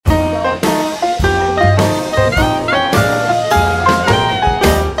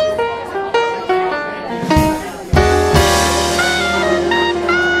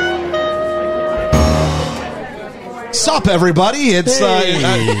up, everybody? It's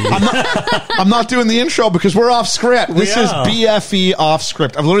I'm not doing the intro because we're off script. This is BFE off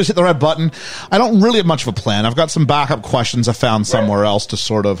script. I've literally hit the red button. I don't really have much of a plan. I've got some backup questions I found somewhere else to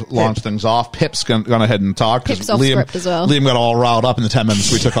sort of launch things off. Pip's gone ahead and talk. Pip's off script as well. Liam got all riled up in the 10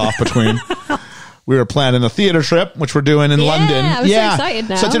 minutes we took off between. We were planning a theater trip, which we're doing in London. I'm so excited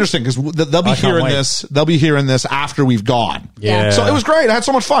now. So it's interesting because they'll be hearing this. They'll be hearing this after we've gone. Yeah. So it was great. I had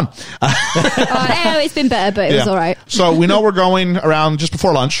so much fun. It's been better, but it was all right. So we know we're going around just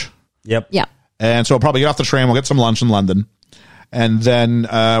before lunch. Yep. Yeah. And so we'll probably get off the train. We'll get some lunch in London. And then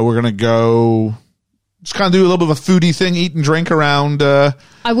we're going to go just kind of do a little bit of a foodie thing, eat and drink around I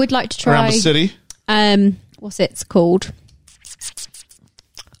would like to try around the city. What's it's called?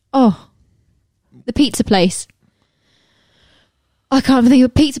 Oh, the pizza place. I can't even think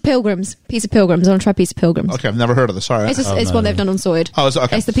of Pizza Pilgrims. Pizza Pilgrims. I want to try Pizza Pilgrims. Okay, I've never heard of this. All right. It's one they've done on Sorted. Oh, is it?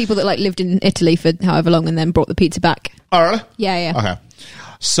 Okay. It's the people that lived in Italy for however long and then brought the pizza back. Oh, really? Yeah. Okay.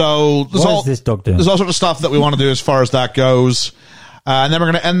 So what is this dog doing? There's all sorts of stuff that we want to do as far as that goes. And then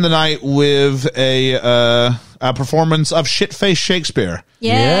we're going to end the night with a performance of Shitface Shakespeare.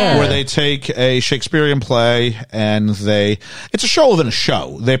 Yeah. Where they take a Shakespearean play and it's a show within a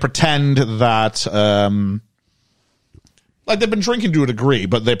show. They pretend that, they've been drinking to a degree,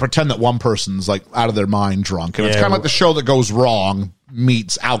 but they pretend that one person's out of their mind drunk. And it's kind of like the show that goes wrong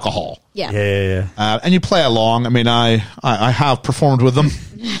meets alcohol. Yeah. And you play along. I mean, I have performed with them.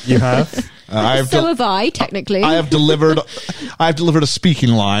 You have? Have I, technically. I have delivered a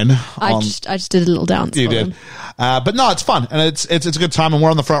speaking line. I just did a little dance. You did. But no, it's fun. And it's a good time, and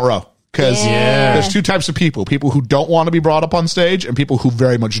we're on the front row. Because there's two types of people who don't want to be brought up on stage and people who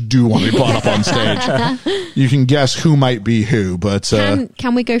very much do want to be brought up on stage. You can guess who might be who, but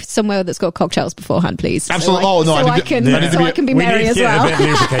can we go somewhere that's got cocktails beforehand, please? Absolutely. I can be merry as well. A bit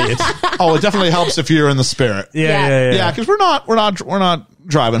lubricated. Oh, it definitely helps if you're in the spirit. Yeah. Because we're not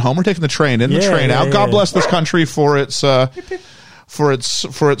driving home. We're taking the train in, the train out. God bless this country for its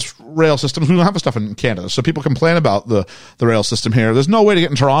rail systems. We don't have the stuff in Canada, so people complain about the rail system here. There's no way to get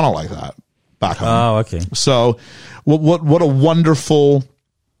in Toronto like that back home. Oh, okay. So what a wonderful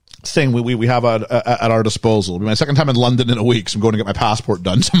thing we have at our disposal. It'll be my second time in London in a week, so I'm going to get my passport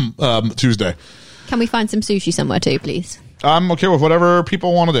done Tuesday. Can we find some sushi somewhere too, please? I'm okay with whatever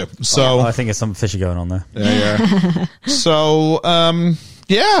people want to do. So I think there's some fishy going on there. Yeah. So I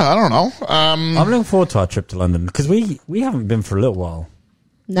don't know. I'm looking forward to our trip to London because we haven't been for a little while.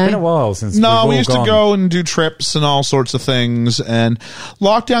 No. It's been a while since we used to go and do trips and all sorts of things, and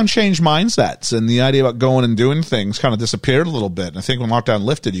lockdown changed mindsets, and the idea about going and doing things kind of disappeared a little bit. And I think when lockdown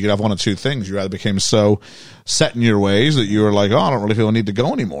lifted, you could have one of two things. You either became so set in your ways that you were like, oh, I don't really feel a need to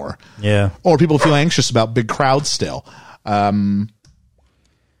go anymore. Yeah. Or people feel anxious about big crowds still. But,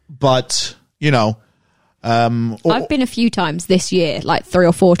 I've been a few times this year, 3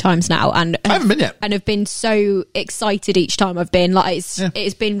 or 4 times now, and I haven't been yet, and have been so excited each time I've been.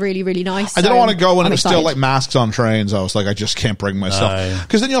 It's been really, really nice. I didn't want to go when it was still masks on trains. I was like, I just can't bring myself,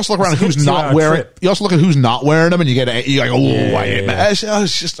 because then you also look around at who's not wearing. You also look at who's not wearing them, and you're like,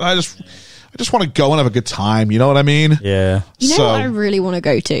 I just want to go and have a good time. You know what I mean? Yeah. You know what I really want to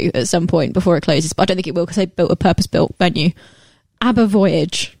go to at some point before it closes, but I don't think it will because they built a purpose-built venue. ABBA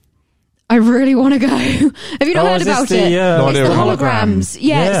Voyage. I really want to go. Have you not heard about it? It's the holograms.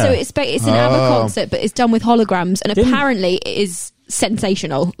 Yeah, so it's an ABBA concert, but it's done with holograms, and apparently it is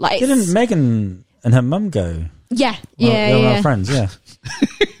sensational. Didn't Megan and her mum go? Yeah. Our friends, yeah.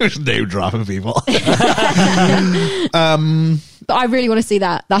 There's name dropping people. But I really want to see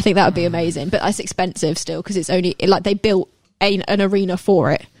that. I think that would be amazing, but that's expensive still because it's only they built an arena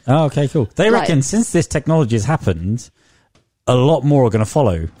for it. Oh, okay, cool. They reckon since this technology has happened, a lot more are going to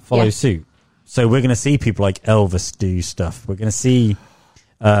follow suit. So we're going to see people like Elvis do stuff. We're going to see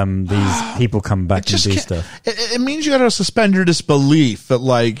these people come back and do stuff. It means you got to suspend your disbelief that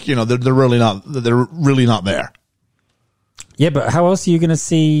they're really not there. Yeah, but how else are you going to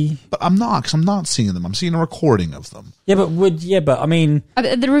see? But I'm not, because I'm not seeing them. I'm seeing a recording of them. Yeah, but I mean,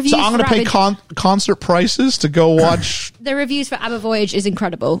 the reviews. So I'm going to pay concert prices to go watch. The reviews for ABBA Voyage is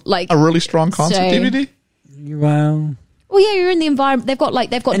incredible. A really strong concert DVD. Well, yeah, you're in the environment. They've got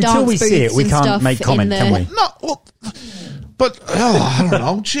until dance we see it, we can't stuff make comment, can we? No, but I don't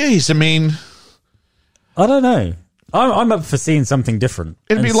know. Jeez, I mean, I don't know. I'm up for seeing something different.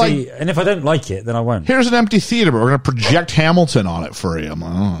 It'd be and if I don't like it, then I won't. Here's an empty theater, but we're going to project Hamilton on it for you.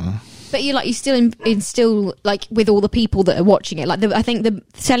 But you still instill with all the people that are watching it. I think the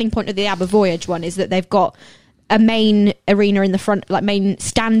selling point of the ABBA Voyage one is that they've got a main arena in the front, main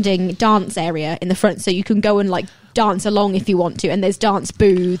standing dance area in the front, so you can go and dance along if you want to, and there's dance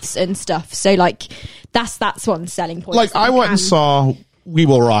booths and stuff. So That's one selling point. Like, I went and saw We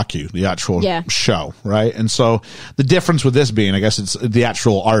Will Rock You, the actual show, right? And so the difference with this being, I guess it's the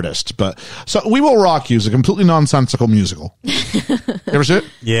actual artist. But so We Will Rock You is a completely nonsensical musical. You ever see it?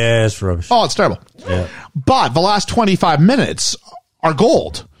 Yeah, it's rubbish. Oh, it's terrible. Yeah. But the last 25 minutes are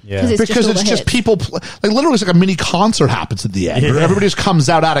gold. Yeah. Because it's just people, like literally it's like a mini concert happens at the end. Where everybody just comes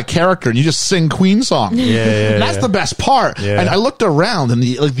out of character and you just sing Queen song. That's the best part. Yeah. And I looked around and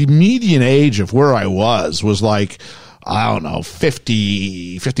the median age of where I was like, I don't know,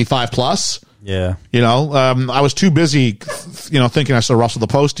 50, 55 plus. Yeah. You know, I was too busy, thinking I saw Russell the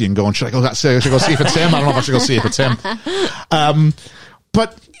Postie and going, should I go see if it's him? I don't know if I should go see if it's him.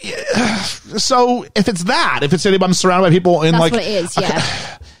 But so if it's anybody, I'm surrounded by people in that's what it is,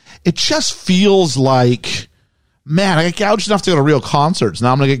 yeah. It just feels like, man, I get gouged enough to go to real concerts.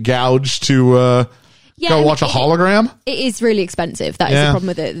 Now I'm going to get gouged to go watch a hologram. It is really expensive. That is the problem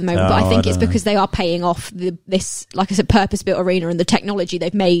with it at the moment. But I think it's because they are paying off this, like I said, purpose-built arena and the technology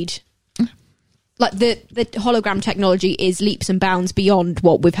they've made. Like the hologram technology is leaps and bounds beyond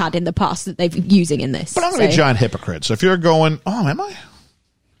what we've had in the past that they've using in this. But I'm going to be a giant hypocrite. So if you're going, oh, am I?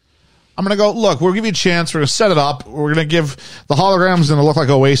 I'm going to go, look, we'll give you a chance. We're going to set it up. We're going to give the holograms going to look like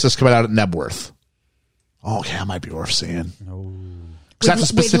Oasis coming out at Nebworth. Oh, okay, that might be worth seeing. Because that's a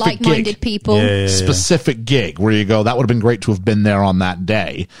specific with like-minded gig. People. Yeah. Specific gig where you go, that would have been great to have been there on that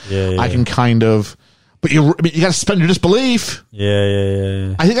day. Yeah. I can kind of, but you got to suspend your disbelief.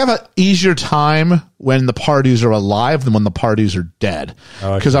 Yeah. I think I have an easier time when the parties are alive than when the parties are dead.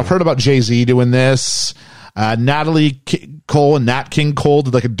 Because I've heard about Jay-Z doing this. Natalie Cole and Nat King Cole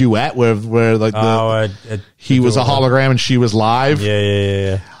did like a duet where like he was a hologram and she was live.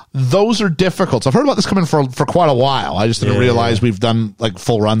 Yeah. Those are difficult. So I've heard about this coming for quite a while. I just didn't realize we've done like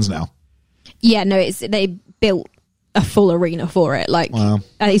full runs now. Yeah, no, they built a full arena for it. Like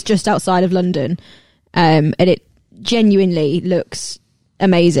it's just outside of London, and it genuinely looks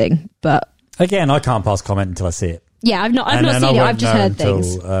amazing. But again, I can't pass comment until I see it. Yeah, I've not seen it. I've just heard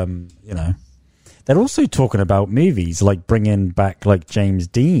things. They're also talking about movies like bringing back like James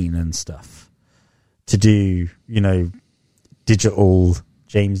Dean and stuff to do, digital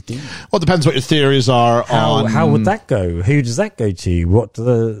James Dean. Well, it depends what your theories are on how would that go? Who does that go to?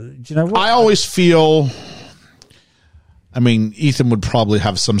 Do you know what? I always feel, I mean, Ethan would probably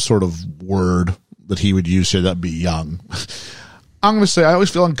have some sort of word that he would use here that'd be young. I'm going to say I always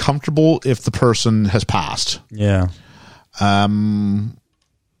feel uncomfortable if the person has passed. Yeah.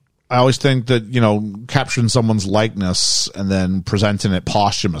 I always think that, capturing someone's likeness and then presenting it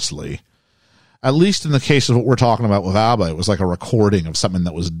posthumously, at least in the case of what we're talking about with ABBA, it was like a recording of something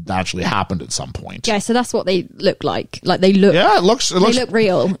that was actually happened at some point. Yeah, so that's what they look like. Like they look. Yeah, it looks. They look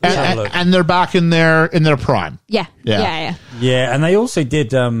real. And they're back in their prime. Yeah. Yeah, and they also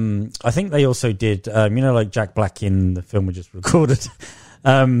did. I think they also did. Like Jack Black in the film we just recorded,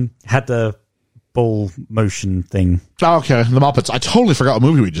 had the ball motion thing. Oh, okay, the Muppets. I totally forgot what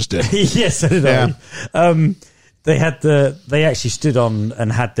movie we just did. Yes, so did I. They actually stood on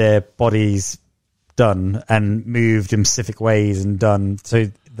and had their bodies done and moved in specific ways and done.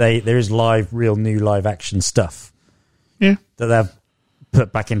 So there is real new live action stuff. Yeah, that they've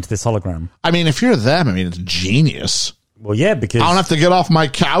put back into this hologram. I mean, if you're them, it's genius. Well, yeah, because I don't have to get off my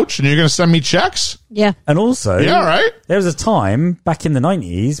couch and you're going to send me checks. Yeah. And also, right. There was a time back in the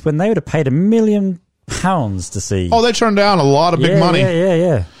 90s when they would have paid £1 million to see. Oh, they turned down a lot of big money.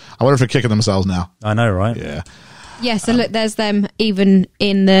 Yeah. I wonder if they're kicking themselves now. I know, right? Yeah. Yeah, so look, there's them even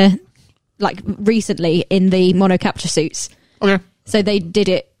in the, recently in the monocapture suits. Okay. So they did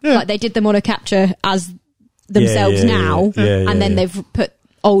it, they did the monocapture as themselves now, and then they've put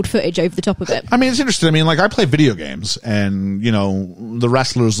old footage over the top of it. I mean, it's interesting. I mean, I play video games, and the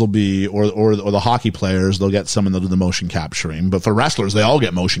wrestlers will be, or the hockey players, they'll get someone that'll do the motion capturing. But for wrestlers, they all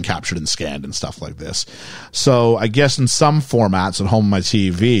get motion captured and scanned and stuff like this. So I guess in some formats at home on my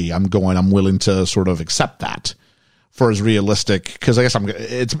TV, I'm willing to sort of accept that for as realistic, because I guess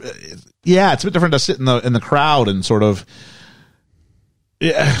it's a bit different to sit in the crowd and sort of.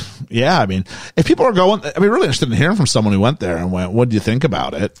 Yeah. I mean, if people are going, I'd be really interested in hearing from someone who went there and went, what do you think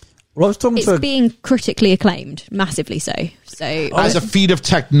about it? Well, I was talking it's being critically acclaimed, massively so. So as a feat of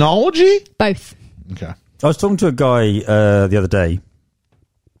technology? Both. Okay. I was talking to a guy the other day,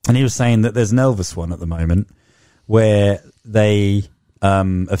 and he was saying that there's an Elvis one at the moment where they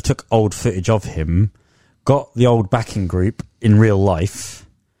have took old footage of him, got the old backing group in real life,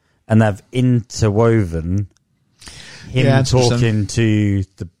 and they've interwoven him talking to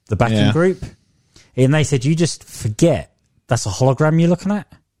the backing group. And they said, you just forget that's a hologram you're looking at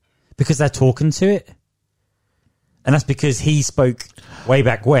because they're talking to it. And that's because he spoke way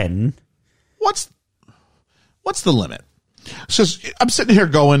back when. what's the limit? So I'm sitting here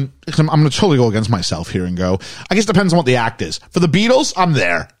going, I'm going to totally go against myself here and go, I guess it depends on what the act is. For the Beatles, I'm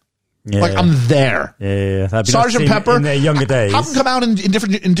there. Yeah. Like, I'm there. Yeah. That'd be Sgt. nice Pepper in their younger days. Have them come out in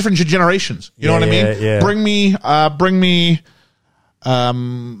different generations. You know what I mean? Yeah. Bring me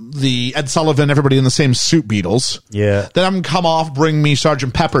the Ed Sullivan, everybody in the same suit Beatles. Yeah. Then have them come off, bring me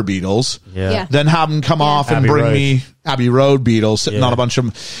Sgt. Pepper Beatles. Yeah. Then have them come off and Abbey bring Road. me Abbey Road Beatles sitting on a bunch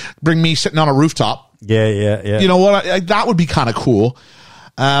of, bring me sitting on a rooftop. Yeah. You know what? That would be kind of cool.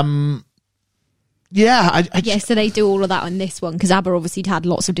 So they do all of that on this one because ABBA obviously had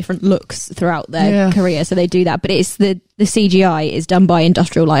lots of different looks throughout their career, so they do that. But it's the CGI is done by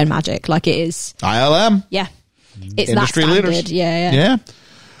Industrial Light and Magic, like it is. ILM. Yeah, it's Industry that standard. leaders. Yeah.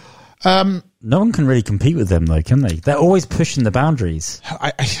 No one can really compete with them, though, can they? They're always pushing the boundaries.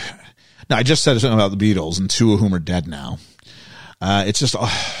 I just said something about the Beatles, and two of whom are dead now. It's just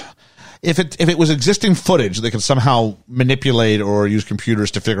if it was existing footage, they could somehow manipulate or use computers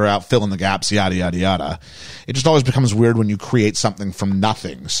to figure out, fill in the gaps, yada yada yada. It just always becomes weird when you create something from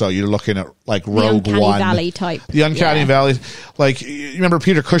nothing. So you're looking at like Rogue Uncanny One, Valley type. the Uncanny Valley. Like, you remember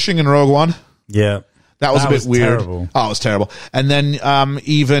Peter Cushing in Rogue One? Yeah. That was a bit weird. Terrible. Oh, it was terrible. And then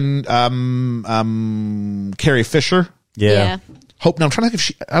even Carrie Fisher. Yeah. I'm trying to think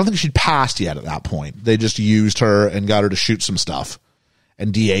if I don't think she'd passed yet at that point. They just used her and got her to shoot some stuff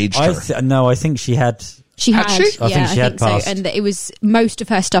and de-aged her. I think she had. She had. Had she? I think she had passed. so. And it was most of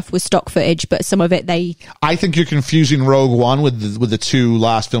her stuff was stock footage, but some of it they I think you're confusing Rogue One with the two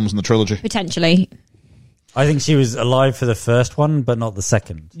last films in the trilogy. potentially. I think she was alive for the first one, but not the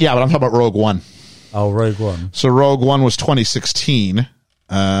second. Yeah, but I'm talking about Rogue One. Oh, Rogue One. So Rogue One was 2016.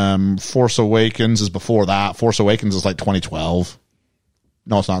 Force Awakens is before that. Force Awakens is like 2012.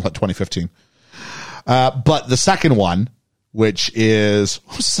 No, it's not. It's like 2015. But the second one, which is,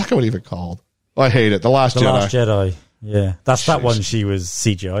 what's the second one even called? Oh, I hate it. The Last Jedi. Last Jedi. Yeah. That's that one she was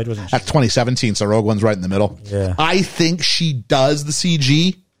CGI'd, wasn't she? That's 2017, so Rogue One's right in the middle. Yeah. I think she does the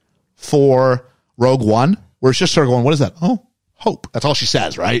CG for Rogue One, where it's just her going, what is that? Oh, hope. That's all she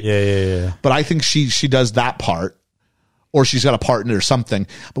says, right? Yeah. But I think she does that part, or she's got a part in it or something.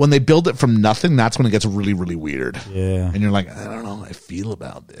 But when they build it from nothing, that's when it gets really, really weird. Yeah. And you're like, I don't know how I feel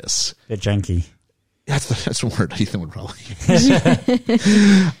about this. Bit janky. That's the word Ethan would probably use.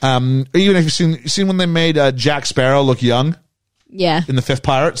 Even if you've seen when they made Jack Sparrow look young Yeah. in the Fifth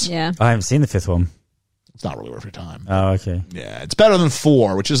Pirates? Yeah. I haven't seen the fifth one. It's not really worth your time. Oh, okay. Yeah, it's better than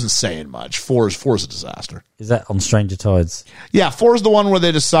 4, which isn't saying much. 4 is a disaster. Is that on Stranger Tides? Yeah, 4 is the one where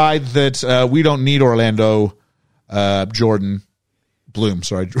they decide that we don't need Orlando Jordan Bloom.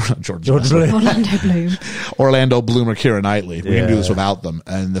 Sorry, Jordan Bloom. Orlando Bloom. Orlando Bloom or Keira Knightley. We can do this Yeah. without them.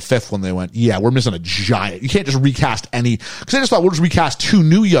 And the 5th one, they went, yeah, we're missing a giant. You can't just recast any. Because they just thought, we'll just recast 2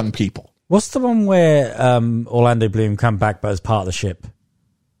 new young people. What's the one where Orlando Bloom come back but as part of the ship?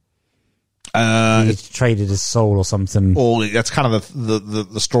 He traded his soul or something. Well, that's kind of the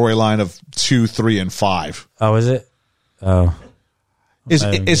storyline of 2, 3, and 5. Oh, is it? Oh,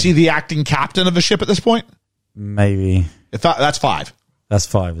 Is he the acting captain of the ship at this point? maybe. That's 5. That's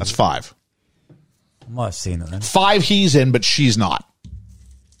 5. That's 5. I might have seen it then. 5 he's in, but she's not.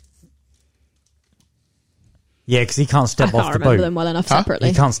 Yeah, because he can't I step can't off the remember boat. them well enough Huh? separately.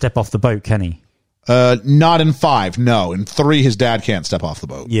 He can't step off the boat, can he? Not in 5. No, in 3, his dad can't step off the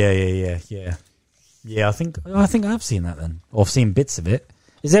boat. Yeah. Yeah, I think I've seen that then. Or I've seen bits of it.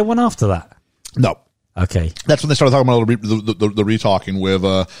 Is there one after that? No. Okay. That's when they started talking about the re-talking with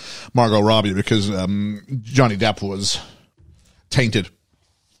Margot Robbie because Johnny Depp was tainted.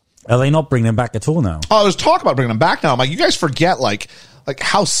 Are they not bringing him back at all now? Oh, there's talk about bringing him back now. I'm like, you guys forget like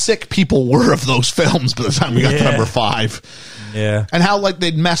how sick people were of those films by the time we got to number 5. Yeah. And how like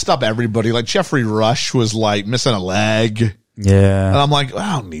they'd messed up everybody. Like Jeffrey Rush was like missing a leg. And Yeah. I'm like,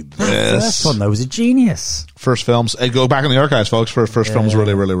 I don't need The this. first one, though, was a genius. First films. Hey, go back in the archives, folks. First film's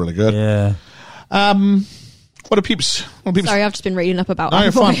really, really, really good. Yeah. What do peeps? Sorry, I've just been reading up about No,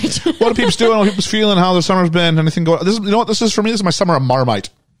 you're fine. Voyage. What are peeps doing? What are people's feeling? How their summer's been? Anything going? You know what this is for me? This is my summer of Marmite.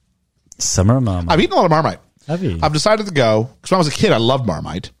 Summer of Marmite. I've eaten a lot of Marmite. Have you? I've decided to go because when I was a kid, I loved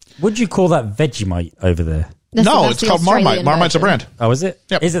Marmite. Would you call that Vegemite over there? That's It's the called Marmite. Australian Marmite's a version. brand. Oh, is it?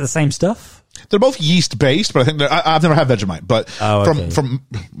 Yep. Is it the same stuff? They're both yeast based, but I think I've never had Vegemite. But okay. from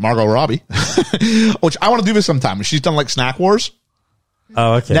Margot Robbie, which I want to do this sometime. She's done like Snack Wars.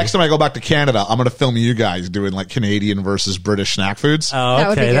 Oh, okay. Next time I go back to Canada, I'm going to film you guys doing like Canadian versus British snack foods, Oh, That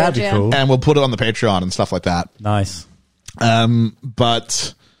would be okay. good, That'd be yeah. cool. and we'll put it on the Patreon and stuff like that. Nice.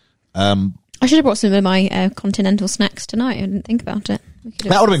 But I should have brought some of my continental snacks tonight. I didn't think about it.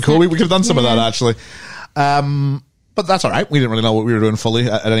 that would have been cool. We could have done some of that actually. But that's all right. We didn't really know what we were doing fully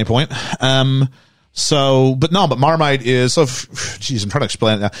at any point. So, but Marmite is, geez, I'm trying to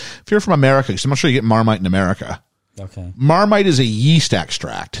explain it now. If you're from America, because I'm not sure you get Marmite in America. Okay. Marmite is a yeast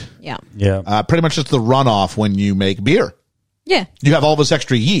extract. Yeah. Yeah. Pretty much it's the runoff when you make beer. Yeah. You have all this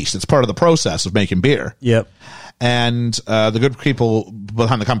extra yeast. It's part of the process of making beer. Yep. And the good people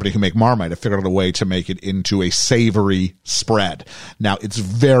behind the company who make Marmite have figured out a way to make it into a savory spread. Now, it's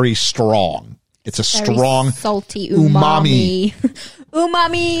very strong. It's a Very strong, salty umami.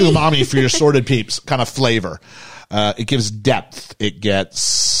 umami for your sorted peeps kind of flavor. It gives depth.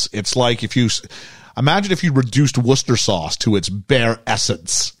 It's like imagine if you reduced Worcester sauce to its bare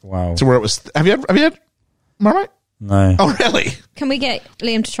essence. Wow. To where it was. Have you had Marmite? No. Oh, really? Can we get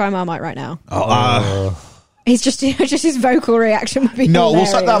Liam to try Marmite right now? He's just his vocal reaction would be No, we'll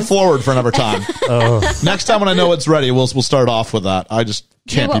set that hilarious. forward for another time. Next time when I know it's ready, we'll start off with that. I just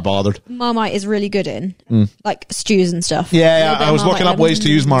can't be what bothered. Marmite is really good in like stews and stuff. Yeah, A little bit I of was looking up ways to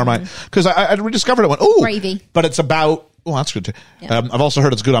use Marmite because I rediscovered it. Went, oh, Gravy. But it's about. Oh, that's good too. Yeah. I've also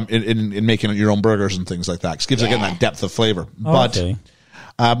heard it's good in making your own burgers and things like that. It gives it again that depth of flavor. But Okay.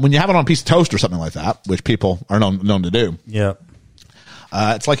 when you have it on a piece of toast or something like that, which people are known to do, Yeah.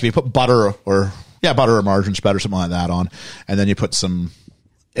 it's like if you put butter or margarine spread or something like that on, and then you put some.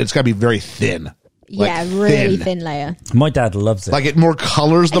 It's got to be very thin. Yeah, really thin layer. My dad loves it. Like it more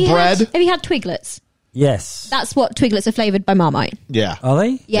colors the bread. Have you had Twiglets? Yes. That's what Twiglets are flavored by Marmite. Yeah. Are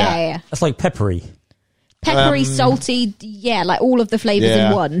they? Yeah. That's like peppery. Peppery, salty, like all of the flavors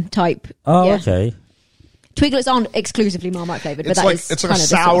in one type. Oh, Yeah. okay. Twiglets aren't exclusively Marmite flavored, but It's like kind a of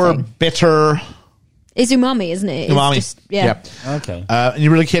sour, this sort of thing. bitter It's umami, isn't it? It's umami. just- yeah. Okay. And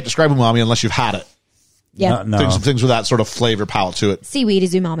you really can't describe umami unless you've had it. Yeah. No. Things with that sort of flavor palette to it. Seaweed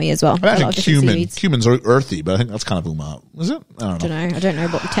is umami as well. I imagine a lot of different seaweeds. cumin's earthy, but I think that's kind of umami. Is it? I don't know. I don't know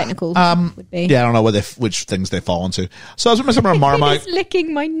what the technical would be. Yeah, I don't know which things they fall into. So I was going to say about Marmite. He's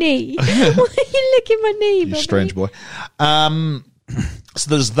licking my knee. Why are you licking my knee, You Bobby? strange boy. So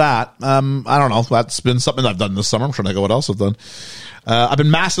there's that. I don't know. That's been something I've done this summer. I'm trying to think of what else I've done. I've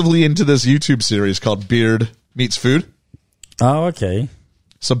been massively into this YouTube series called Beard Meets Food. Oh, okay.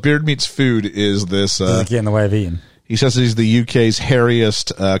 So Beard Meets Food is this. Does it get in the way of eating? He says he's the UK's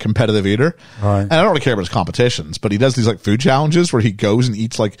hairiest competitive eater. Right. And I don't really care about his competitions, but he does these like food challenges where he goes and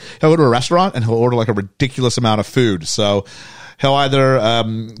eats like, he'll go to a restaurant and he'll order like a ridiculous amount of food. So he'll either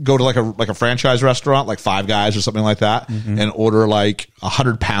go to like a franchise restaurant, like Five Guys or something like that, and order like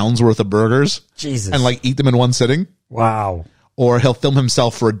 100 pounds worth of burgers. Jesus. And like eat them in one sitting. Wow. Or he'll film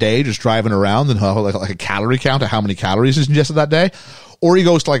himself for a day just driving around and he'll have like a calorie count of how many calories he's ingested that day. Or he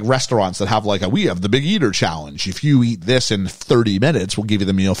goes to like restaurants that have like we have the Big Eater Challenge. If you eat this in 30 minutes, we'll give you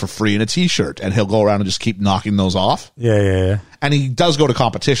the meal for free and a t-shirt. And he'll go around and just keep knocking those off. Yeah. And he does go to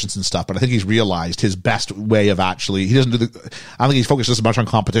competitions and stuff, but I think he's realized his best way of he doesn't do I don't think he's focused as much on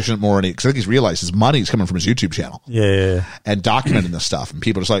competition more because I think he's realized his money's coming from his YouTube channel. Yeah. And documenting this stuff. And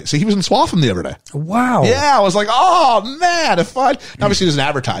people are just like, see, he was in Swaffham the other day. Wow. Yeah, I was like, oh man, if I obviously he doesn't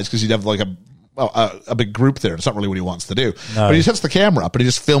advertise because he'd have like a big group there. It's not really what he wants to do. No. But he sets the camera up and he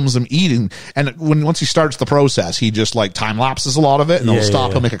just films them eating. And once he starts the process, he just like time lapses a lot of it and he'll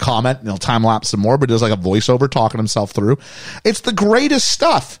stop, he'll make a comment and he'll time lapse some more, but he does like a voiceover talking himself through. It's the greatest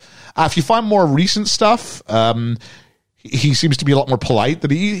stuff. If you find more recent stuff, he seems to be a lot more polite. That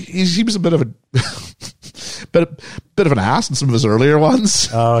he seems a bit of a bit of an ass in some of his earlier ones.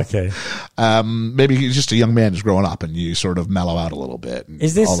 Oh, okay. Maybe he's just a young man who's growing up and you sort of mellow out a little bit.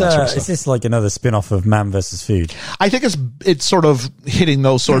 Is this all that sort of stuff. is this like another spin-off of Man vs. Food? I think it's sort of hitting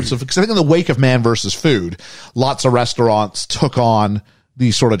those sorts of, because I think in the wake of Man versus Food, lots of restaurants took on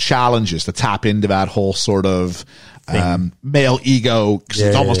these sort of challenges to tap into that whole sort of male ego, because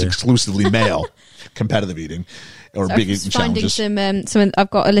it's almost exclusively male competitive eating or So big I'm eating just finding challenges. some. I've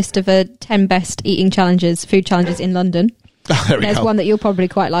got a list of 10 best eating challenges, food challenges in London. There we There's go. one that you'll probably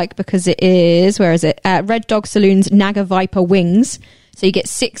quite like because it is, where is it? Red Dog Saloon's Naga Viper wings. So you get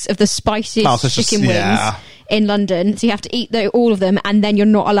 6 of the spiciest chicken wings in London. So you have to eat all of them, and then you're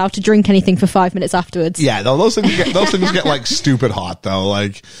not allowed to drink anything for 5 minutes afterwards. Yeah, those things get like stupid hot though.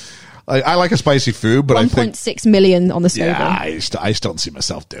 Like I like a spicy food, but I think 1.6 million on the Scoville. yeah, I just don't see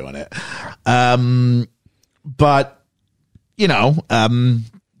myself doing it. But you know,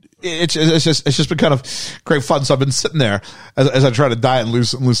 it's just been kind of great fun. So I've been sitting there as I try to diet and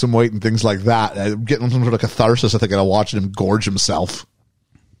lose some weight and things like that. I'm getting some sort of catharsis, I think, out of watching him gorge himself.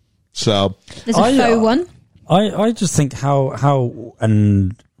 So There's a faux one. I just think how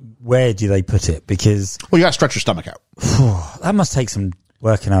and where do they put it? Because you got to stretch your stomach out. that must take some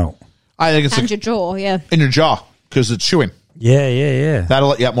working out. I think it's And your jaw, yeah. in your jaw because it's chewing. Yeah.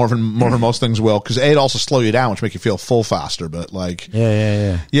 That'll, more than most things will, because it'd also slow you down, which make you feel full faster. But like,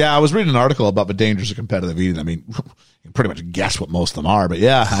 Yeah, I was reading an article about the dangers of competitive eating. I mean, you can pretty much guess what most of them are, but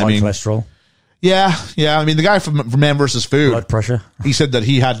yeah, High I mean, cholesterol, yeah. I mean, the guy from Man vs. Food, blood pressure. he said that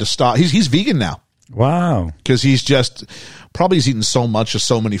he had to stop. He's vegan now. Wow. Because he's eaten so much of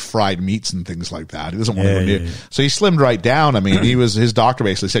so many fried meats and things like that. He doesn't want to go near. So he slimmed right down. I mean, his doctor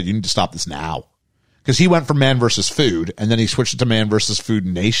basically said, you need to stop this now. Because he went from Man vs. Food, and then he switched it to Man vs. Food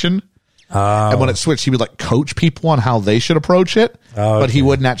Nation. And when it switched, he would like coach people on how they should approach it, but he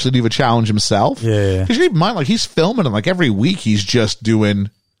wouldn't actually do a challenge himself. Yeah. Because you keep in mind, like, he's filming, and like every week he's just doing,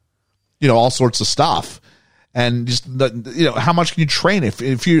 all sorts of stuff. And just, how much can you train if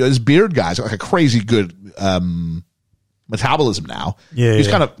you, this Beard guy's got like a crazy good metabolism now. Yeah, he's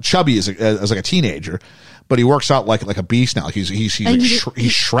kind of chubby as like a teenager, but he works out like a beast now. Like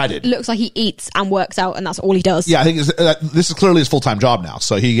he's shredded. Looks like he eats and works out, and that's all he does. Yeah, I think this is clearly his full-time job now.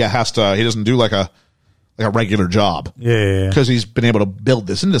 So he doesn't do like a regular job. Yeah. Because he's been able to build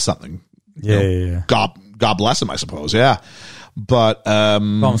this into something. Yeah. God bless him, I suppose. Yeah. But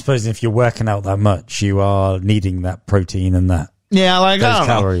well, I'm supposing if you're working out that much, you are needing that protein and that. Yeah, like, those I don't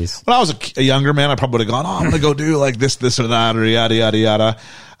calories. know. When I was a younger man, I probably would have gone, I'm going to go do like this or that, or yada, yada, yada.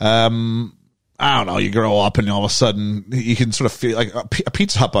 I don't know. You grow up and all of a sudden you can sort of feel like a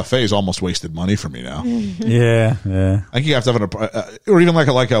Pizza Hut buffet is almost wasted money for me now. Yeah. I think you have to have or even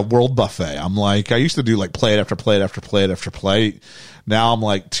like a world buffet. I'm like, I used to do like plate after plate after plate after plate. Now I'm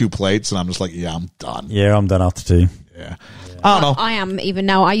like 2 plates and I'm just like, yeah, I'm done. Yeah, I'm done after 2. Yeah. I don't know. I am even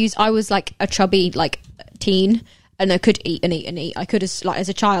now. I was like a chubby like teen, and I could eat. I could as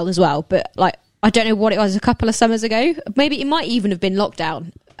a child as well, but like I don't know what it was a couple of summers ago. Maybe it might even have been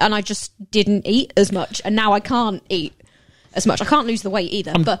lockdown, and I just didn't eat as much, and now I can't eat as much. I can't lose the weight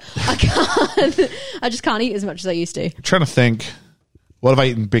either, but I can't. I just can't eat as much as I used to. I'm trying to think, what have I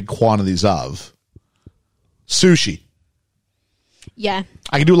eaten big quantities of? Sushi. Yeah,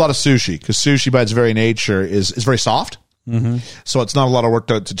 I can do a lot of sushi because sushi, by its very nature, is very soft. Mm-hmm. So it's not a lot of work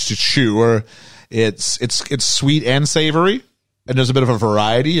to chew. Or it's sweet and savory, and there's a bit of a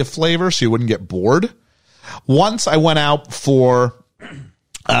variety of flavor, so you wouldn't get bored. Once I went out for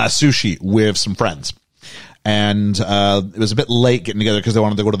sushi with some friends, and it was a bit late getting together because they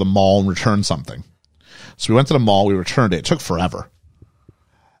wanted to go to the mall and return something. So we went to the mall, we returned it. It took forever.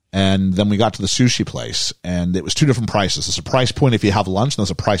 And then we got to the sushi place, and it was 2 different prices. There's a price point if you have lunch, and there's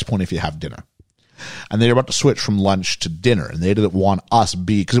a price point if you have dinner. And they were about to switch from lunch to dinner, and they didn't want us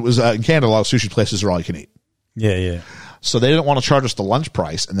because it was in Canada, a lot of sushi places are all you can eat. Yeah. So they didn't want to charge us the lunch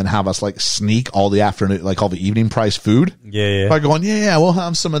price and then have us like sneak all the afternoon, like all the evening price food. Yeah. By going, we'll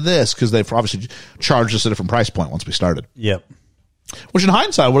have some of this, because they've obviously charged us a different price point once we started. Yep. Which in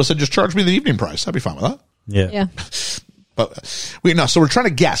hindsight, I would have said, just charge me the evening price. I'd be fine with that. Yeah. But so we're trying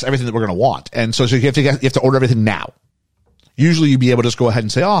to guess everything that we're going to want. And so you have to order everything now. Usually you'd be able to just go ahead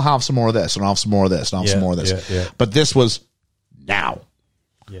and say, I'll have some more of this, and I'll have some more of this, and I'll have some more of this. Yeah. But this was now.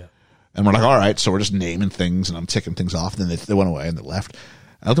 Yeah. And we're like, all right, so we're just naming things, and I'm ticking things off. And then they went away and they left.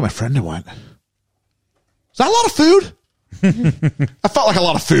 I looked at my friend and went, is that a lot of food? I felt like a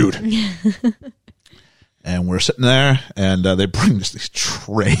lot of food. And we're sitting there, and they bring us these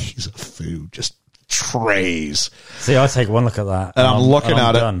trays of food, just trays. See, I take one look at that, and I'm looking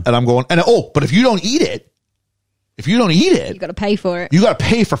at it, and I'm going, but if you don't eat it, you got to pay for it. You got to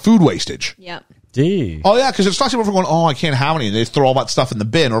pay for food wastage. Yeah. Do you? Oh, yeah, because it's not people going, I can't have any. And they throw all that stuff in the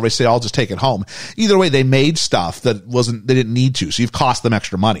bin, or they say, I'll just take it home. Either way, they made stuff that they didn't need to, so you've cost them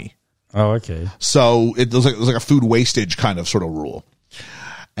extra money. Oh, okay. So it was like a food wastage kind of sort of rule.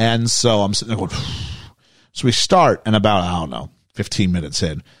 And so I'm sitting there going, so we start, and about, 15 minutes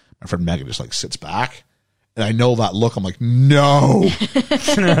in, my friend Megan just like sits back, and I know that look. I'm like, no.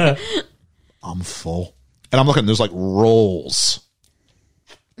 I'm full. And I'm looking, there's like rolls.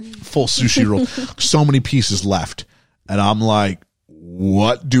 Full sushi roll. So many pieces left. And I'm like,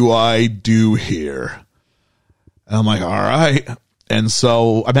 what do I do here? And I'm like, all right. And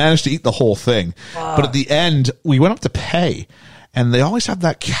so I managed to eat the whole thing. But at the end, we went up to pay, and they always have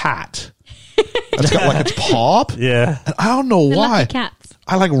that cat that's got like its paw up. Yeah. And I don't know why. Lucky cats.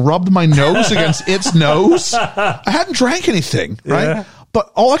 I like rubbed my nose against its nose. I hadn't drank anything, right? Yeah. But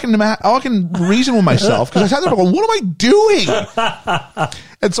all I can reason with myself, because I sat there going, what am I doing?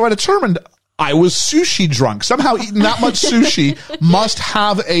 And so I determined I was sushi drunk. Somehow eating that much sushi must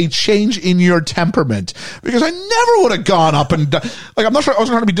have a change in your temperament, because I never would have gone up and like, I'm not sure I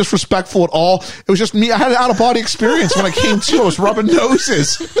wasn't trying to be disrespectful at all. It was just me. I had an out of body experience when I came to. I was rubbing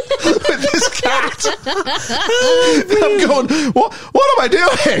noses with this cat. I'm going, what am I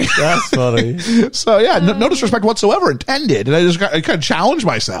doing? That's funny. So yeah, no disrespect whatsoever intended, and I kind of challenged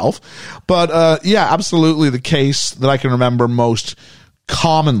myself. But yeah, absolutely the case that I can remember most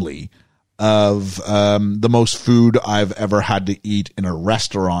commonly of the most food I've ever had to eat in a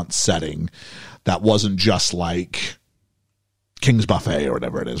restaurant setting that wasn't just like King's Buffet or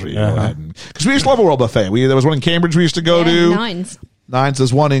whatever it is, where you go ahead and, because we used to love a World Buffet. There was one in Cambridge we used to go to. Nines.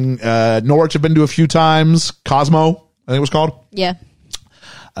 There's one in Norwich I've been to a few times. Cosmo, I think it was called. Yeah.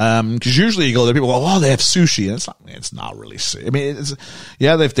 Because usually you go there, people go, oh, they have sushi, and it's not really sushi. I mean,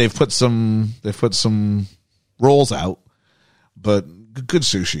 they've put some rolls out, but good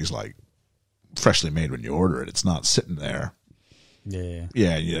sushi is like freshly made when you order it. It's not sitting there. Yeah.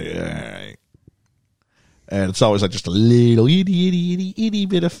 And it's always like just a little itty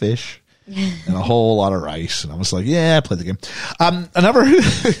bit of fish and a whole lot of rice. And I was like, yeah, play the game. Another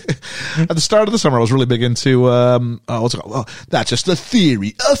at the start of the summer, I was really big into what's it called? Oh, that's just a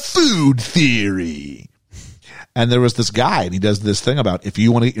theory, a food theory. And there was this guy, and he does this thing about, if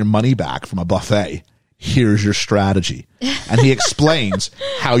you want to get your money back from a buffet, here's your strategy. And he explains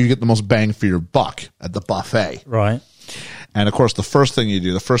how you get the most bang for your buck at the buffet. Right. And of course, the first thing you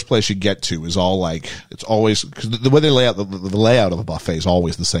do, the first place you get to is all like, it's always, because the way they lay out, the layout of a buffet is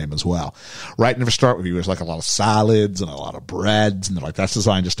always the same as well. Right never start with you, there's like a lot of salads and a lot of breads, and they're like, that's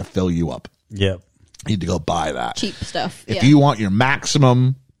designed just to fill you up. Yep. You need to go buy that. Cheap stuff. If you want your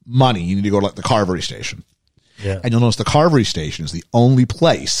maximum money, you need to go to like the carvery station. Yeah. And you'll notice the carvery station is the only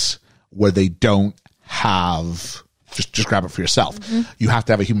place where they don't have, just grab it for yourself. Mm-hmm. You have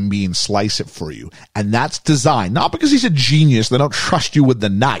to have a human being slice it for you. And that's designed, not because he's a genius, they don't trust you with the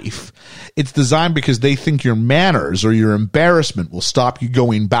knife. It's designed because they think your manners or your embarrassment will stop you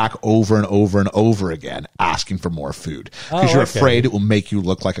going back over and over and over again, asking for more food. Because you're afraid it will make you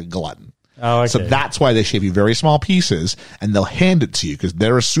look like a glutton. Oh, okay. So that's why they shave you very small pieces, and they'll hand it to you because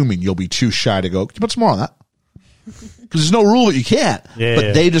they're assuming you'll be too shy to go, can you put some more on that? Because there's no rule that you can't,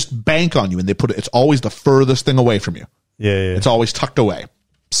 but they just bank on you, and they put it. It's always the furthest thing away from you. Yeah. It's always tucked away.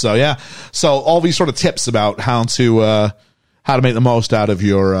 So yeah. So all these sort of tips about how to make the most out of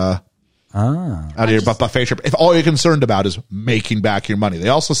your buffet trip. If all you're concerned about is making back your money, they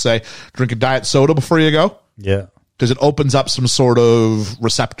also say drink a diet soda before you go. Yeah. Because it opens up some sort of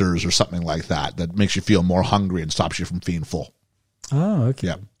receptors or something like that makes you feel more hungry and stops you from feeling full. Oh, okay.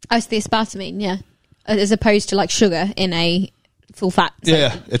 Yeah. Oh, it's the aspartame, yeah. As opposed to like sugar in a full fat.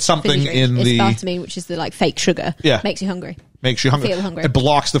 Yeah, it's something in the aspartame, which is the like fake sugar. Yeah. Makes you hungry. Makes you hungry. Feel hungry. It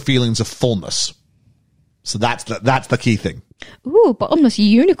blocks the feelings of fullness. So that's the key thing. Ooh, bottomless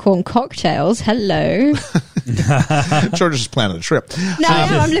unicorn cocktails. Hello. George is planning a trip. No,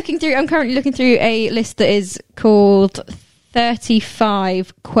 I'm currently looking through a list that is called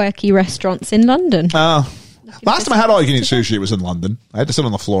 35 quirky restaurants in London. Last time I had all you can eat sushi, it was in London. I had to sit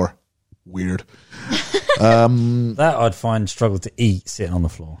on the floor. Weird. That I'd find struggle to eat sitting on the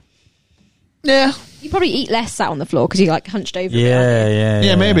floor. Yeah. You probably eat less sat on the floor because you're like hunched over.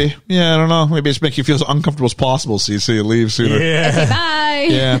 Yeah, maybe. Yeah, I don't know. Maybe it's make you feel as uncomfortable as possible so you leave sooner. Yeah. Say bye.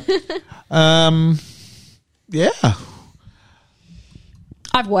 Yeah. Yeah.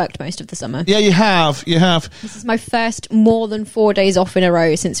 I've worked most of the summer. Yeah, you have. This is my first more than 4 days off in a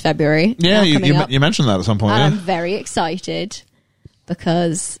row since February. Yeah, you mentioned that at some point. And yeah. I'm very excited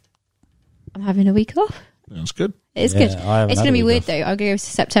because I'm having a week off. That's good. It's good. It's going to be weird though. I'm going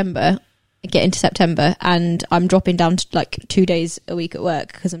to get into September, and I'm dropping down to like 2 days a week at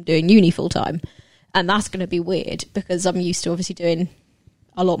work because I'm doing uni full time. And that's going to be weird because I'm used to obviously doing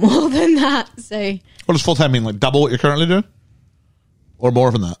a lot more than that. So, what does full time mean? Like double what you're currently doing? Or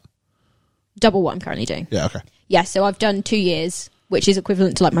more than that? Double what I'm currently doing. Yeah, okay. Yeah, so I've done 2 years, which is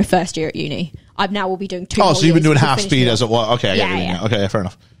equivalent to like my first year at uni. I now will be doing 2 Oh, so you've been doing years half speed as it was. Okay, I get it. Yeah. Okay, fair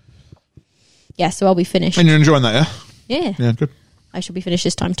enough. Yeah, so I'll be finished. And you're enjoying that, yeah? Yeah. Yeah, good. I shall be finished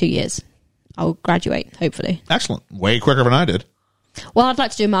this time 2 years. I'll graduate, hopefully. Excellent. Way quicker than I did. Well, I'd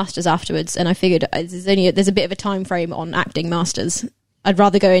like to do a master's afterwards, and I figured there's a bit of a time frame on acting masters. I'd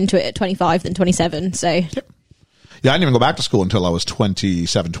rather go into it at 25 than 27, so... Yep. Yeah, I didn't even go back to school until I was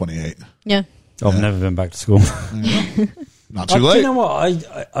 27, 28. Yeah. I've never been back to school. Not too late. You know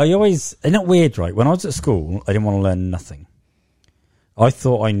what? I always... Isn't that weird, right? When I was at school, I didn't want to learn nothing. I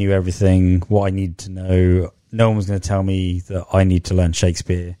thought I knew everything, what I needed to know. No one was going to tell me that I need to learn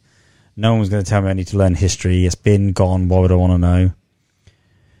Shakespeare. No one was going to tell me I need to learn history. It's been, gone. Why would I want to know?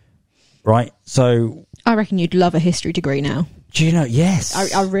 right? So I reckon you'd love a history degree now. do you know?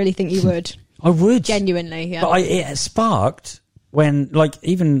 Yes, I really think you would. I would Genuinely, yeah. But it sparked when, like,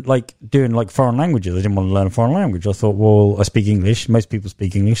 even like doing like foreign languages. I didn't want to learn a foreign language. I thought, well, I speak English. Most people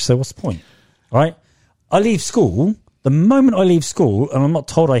speak English, so what's the point, right? I leave school. The moment I leave school, and I'm not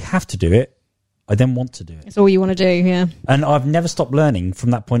told I have to do it, I then want to do it. It's all you want to do, yeah. And I've never stopped learning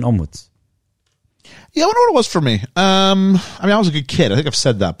from that point onwards. Yeah, I wonder what it was for me. I mean, I was a good kid. I think I've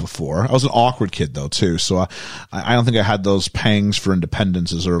said that before. I was an awkward kid, though, too. So I don't think I had those pangs for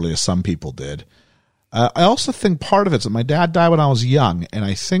independence as early as some people did. I also think part of it's that my dad died when I was young. And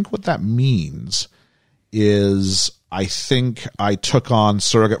I think what that means is I think I took on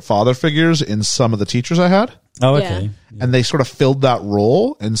surrogate father figures in some of the teachers I had. Oh, Yeah. okay. And they sort of filled that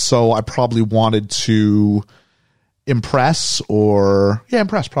role. And so I probably wanted to impress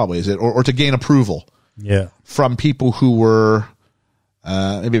probably is it, or to gain approval Yeah. from people who were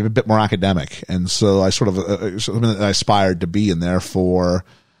maybe a bit more academic. And so I sort of something that I aspired to be, and therefore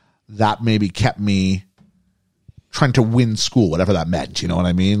that maybe kept me trying to win school, whatever that meant. You know what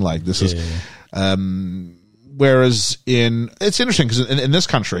I mean? Like this is, whereas it's interesting because in this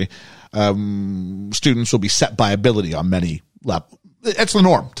country, students will be set by ability on many levels. It's the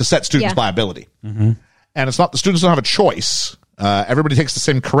norm to set students by ability. Mm-hmm. And it's not, the students don't have a choice. Everybody takes the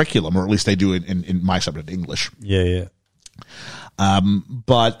same curriculum, or at least they do in my subject, English. Yeah.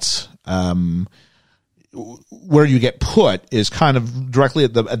 But where you get put is kind of directly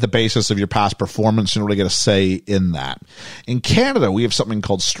at the basis of your past performance in order to get a say in that. In Canada, we have something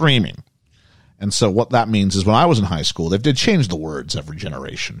called streaming. And so what that means is when I was in high school, they did change the words every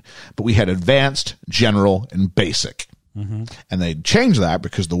generation, but we had advanced, general, and basic. Mm-hmm. And they changed that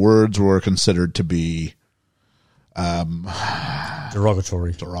because the words were considered to be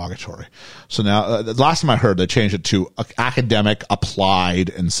Derogatory. So now, the last time I heard, they changed it to academic, applied,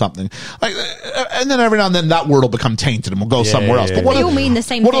 and something. Like, and then every now and then that word will become tainted and will go somewhere else. But They all mean the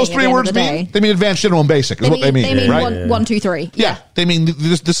same what thing do those three at the end words of the mean? day. They mean advanced, general, and basic is what they mean. They mean right? 1, 2, 3. Yeah, they mean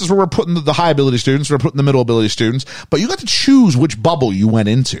this is where we're putting the high ability students, we're putting the middle ability students, but you got to choose which bubble you went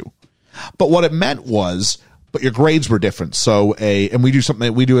into. But what it meant was, but your grades were different. So and we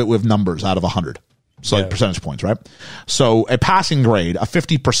do it with numbers out of 100. So like percentage points, right? So a passing grade, a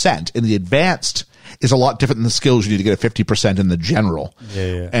 50% in the advanced is a lot different than the skills you need to get a 50% in the general.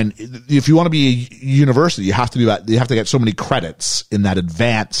 Yeah. And if you want to be a university, you have to do that. You have to get so many credits in that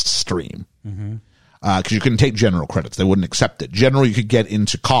advanced stream. Mm-hmm. Because you couldn't take general credits. They wouldn't accept it. General, you could get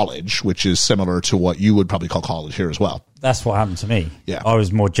into college, which is similar to what you would probably call college here as well. That's what happened to me. Yeah. I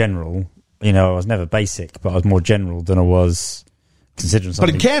was more general. You know, I was never basic, but I was more general than I was considering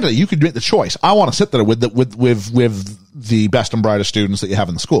something. But in Canada, you could make the choice. I want to sit there with the best and brightest students that you have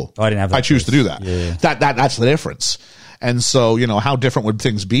in the school. I didn't have that I choose choice. to do that. Yeah. That's the difference. And so, you know, how different would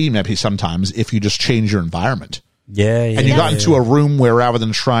things be maybe sometimes if you just change your environment? Yeah. And you got into a room where rather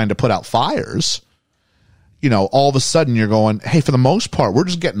than trying to put out fires, you know, all of a sudden you're going, hey, for the most part, we're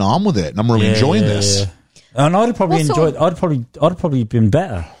just getting on with it, and I'm really enjoying this. Yeah. And I'd have probably What sort enjoyed. I'd probably been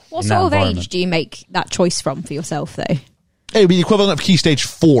better. What in sort that of environment. age do you make that choice from for yourself, though? It would be the equivalent of Key Stage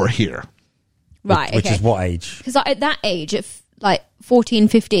 4 here. Right, Which okay. is what age? Because at that age, at like 14,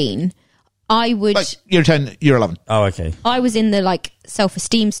 15, I would... Like year 10, year 11. Oh, okay. I was in the like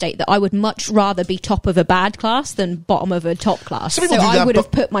self-esteem state that I would much rather be top of a bad class than bottom of a top class. Some So people do I that, would but-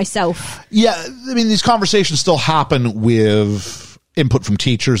 have put myself... Yeah, I mean, these conversations still happen with input from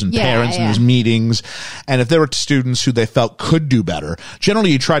teachers and Yeah, parents and yeah. these meetings. And if there were students who they felt could do better,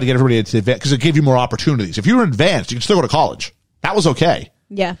 generally you try to get everybody to advance because it gave you more opportunities. If you were advanced, you could still go to college. That was okay.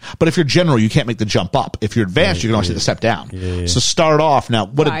 Yeah. But if you're general, you can't make the jump up. If you're advanced, you can always take the step down. So start off. Now,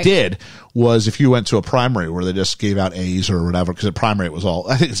 what it Right. did was if you went to a primary where they just gave out A's or whatever, because at primary it was all,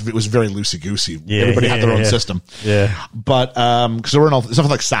 I think it was very loosey-goosey. Yeah, Everybody had their own yeah. system. Yeah. But, because there were no, something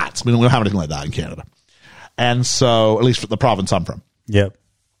like SATs. We don't have anything like that in Canada. And so, at least for the province I'm from. Yep.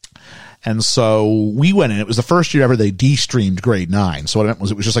 And so we went in. It was the first year ever they de-streamed grade 9. So what it meant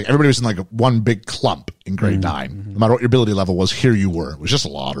was it was just like everybody was in like one big clump in grade 9. No matter what your ability level was, here you were. It was just a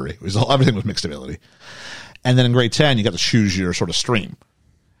lottery. It was everything was mixed ability. And then in grade 10, you got to choose your sort of stream.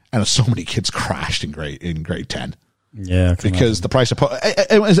 And so many kids crashed in grade 10 Yeah. because the price of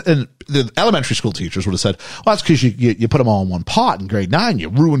and the elementary school teachers would have said, "Well, that's because you put them all in one pot in grade 9. You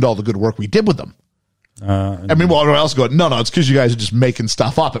ruined all the good work we did with them." I mean, well, everyone else going, no, it's because you guys are just making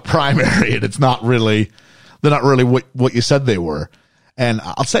stuff up at primary, and they're not really what you said they were. And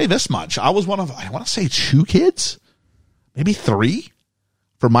I'll say this much: I was one of, I want to say 2 kids, maybe 3,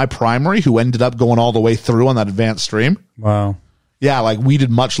 for my primary who ended up going all the way through on that advanced stream. Wow. Yeah, like we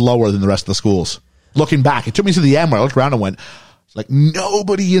did much lower than the rest of the schools. Looking back, it took me to the end where I looked around and went, It's like,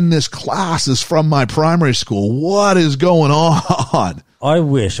 nobody in this class is from my primary school. What is going on? I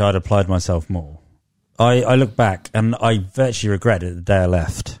wish I'd applied myself more. I look back and I virtually regret it the day I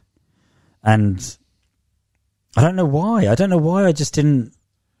left. And I don't know why. I just didn't.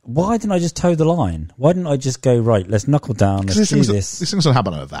 Why didn't I just toe the line? Why didn't I just go, right, let's knuckle down, let's do this? These things don't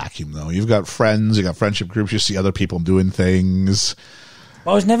happen in a vacuum, though. You've got friends, you've got friendship groups, you see other people doing things.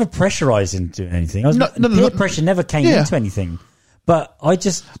 I was never pressurized into doing anything. Peer pressure never came into anything. But I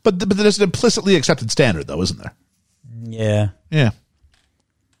just... But there's an implicitly accepted standard, though, isn't there? Yeah. Yeah.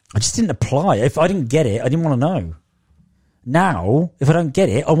 I just didn't apply. If I didn't get it, I didn't want to know. Now, if I don't get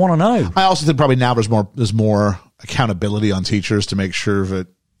it, I want to know. I also think probably now there's more accountability on teachers to make sure that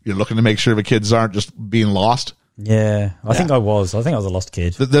you're looking to make sure the kids aren't just being lost. Yeah, I think I was. I think I was a lost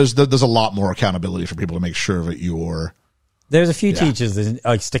kid. There's a lot more accountability for people to make sure that you're... There's a few teachers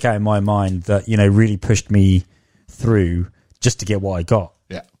that stick out in my mind that, really pushed me through just to get what I got.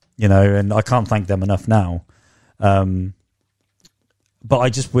 Yeah. And I can't thank them enough now. But I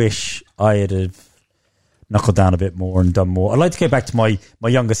just wish I had have knuckled down a bit more and done more. I'd like to go back to my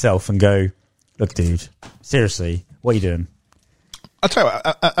younger self and go, look, dude, seriously, what are you doing? I'll tell you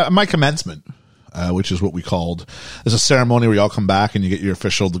what, at my commencement, which is what we called, there's a ceremony where you all come back and you get your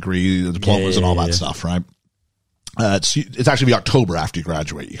official degree, the diplomas and all that stuff, right? It's actually the October after you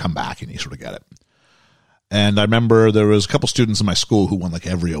graduate. You come back and you sort of get it. And I remember there was a couple students in my school who won like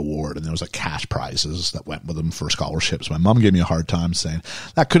every award, and there was like cash prizes that went with them for scholarships. My mom gave me a hard time saying,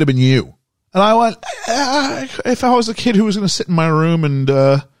 that could have been you. And I went, if I was a kid who was going to sit in my room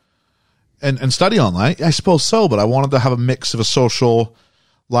and study online, I suppose so, but I wanted to have a mix of a social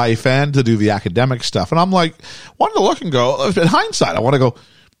life and to do the academic stuff. And I'm like, wanted to look and go, in hindsight, I want to go,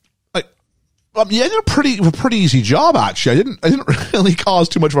 I did a pretty easy job, actually. I didn't really cause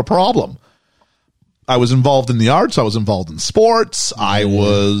too much of a problem. I was involved in the arts. I was involved in sports. I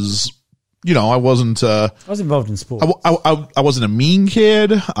was, I wasn't... I was involved in sports. I wasn't a mean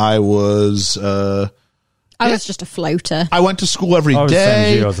kid. I was... I was just a floater. I went to school every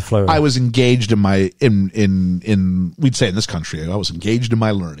day. I was a floater. I was engaged in we'd say in this country, I was engaged in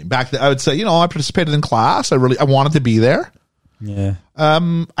my learning. Back then, I would say, I participated in class. I wanted to be there. Yeah.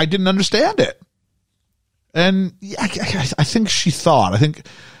 I didn't understand it. And I think she thought, I think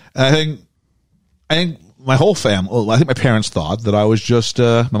my whole family, I think my parents thought that I was just,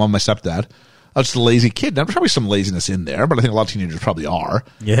 my mom and my stepdad, I was just a lazy kid. Now, there's probably some laziness in there, but I think a lot of teenagers probably are.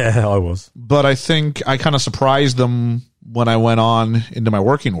 Yeah, I was. But I think I kind of surprised them when I went on into my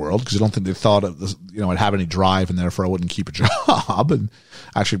working world, because I don't think they thought of this, I'd have any drive, and therefore I wouldn't keep a job. And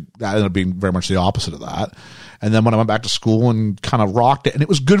actually, that ended up being very much the opposite of that. And then when I went back to school and kind of rocked it, and it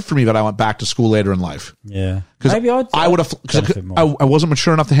was good for me that I went back to school later in life. Yeah. Because I would have, I wasn't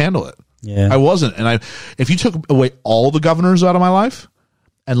mature enough to handle it. Yeah. I wasn't. And if you took away all the governors out of my life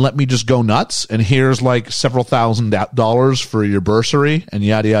and let me just go nuts, and here's like several $1,000s for your bursary and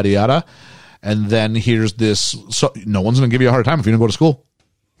yada, yada, yada. And then here's this, so no one's going to give you a hard time if you don't go to school.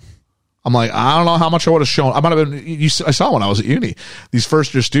 I'm like, I don't know how much I would have shown. I might have been, I saw when I was at uni, these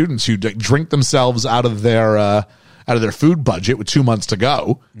first year students who drink themselves out of their food budget with 2 months to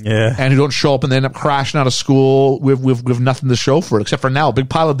go. Yeah. And who don't show up, and they end up crashing out of school with nothing to show for it, except for now a big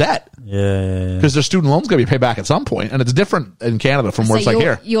pile of debt. Yeah. Because their student loan's going to be paid back at some point, and it's different in Canada from where it's like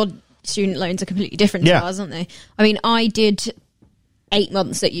here. Your student loans are completely different to ours, aren't they? I mean, I did 8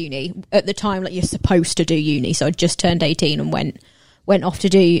 months at uni at the time you're supposed to do uni, so I just turned 18 and went off to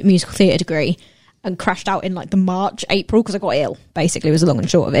do musical theatre degree, and crashed out in like the March, April, because I got ill, basically, was the long and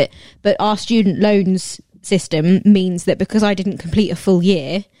short of it. But our student loans system means that because I didn't complete a full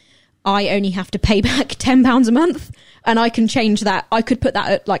year, I only have to pay back £10 a month, and I can change that. I could put that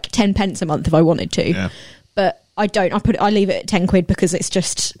at like 10 pence a month if I wanted to. Yeah. But I don't. I leave it at 10 quid because it's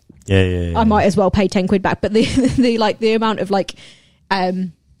just... Yeah. I might as well pay 10 quid back. But the amount of like...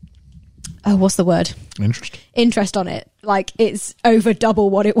 what's the word? Interest on it. Like, it's over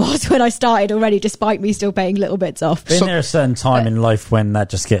double what it was when I started already, despite me still paying little bits off. Isn't there a certain time in life when that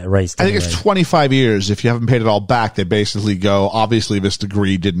just get erased? I think it's 25 years. If you haven't paid it all back, they basically go, obviously this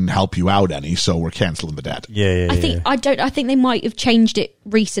degree didn't help you out any, so we're cancelling the debt. Yeah. I think they might have changed it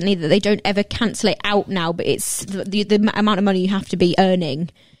recently, that they don't ever cancel it out now, but it's the amount of money you have to be earning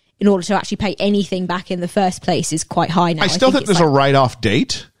in order to actually pay anything back in the first place is quite high now. I still think there's a write-off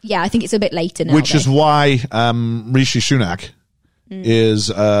date. Yeah, I think it's a bit later now. Which is why Rishi Sunak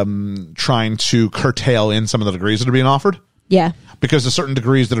is trying to curtail in some of the degrees that are being offered. Yeah. Because there's certain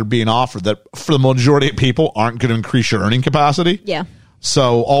degrees that are being offered that, for the majority of people, aren't going to increase your earning capacity. Yeah.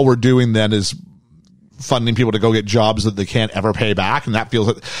 So all we're doing then is funding people to go get jobs that they can't ever pay back, and that feels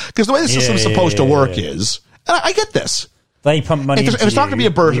like... Because the way the system's supposed to work is... And I get this. They pump money If it's not going to be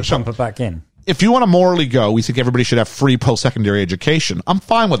a burden, you pump it back in. if you want to morally go, we think everybody should have free post-secondary education. I'm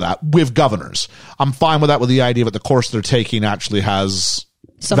fine with that with governors. I'm fine with that with the idea that the course they're taking actually has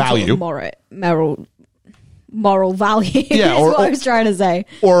Some value. sort of moral value. Yeah, is what I was trying to say.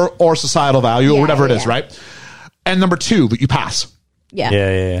 Or societal value, or Yeah, whatever it is, yeah. right? And number two, that you pass.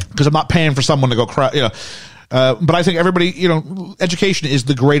 Yeah. Because I'm not paying for someone to go but I think everybody, education is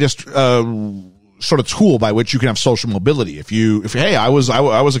the greatest sort of tool by which you can have social mobility. Hey, I was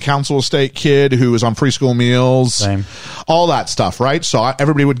a council estate kid who was on free school meals, Same. all that stuff, right? So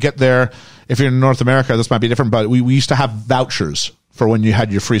everybody would get there. If you're in North America, this might be different, but we used to have vouchers for when you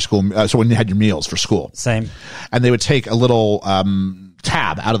had your free school, so when you had your meals for school. Same. And they would take a little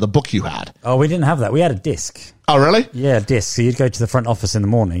tab out of the book you had. Oh, we didn't have that. We had a disc. Oh, really? Yeah, a disc. So you'd go to the front office in the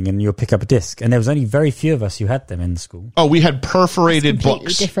morning and you'll pick up a disc. And there was only very few of us who had them in the school. Oh, we had perforated Completely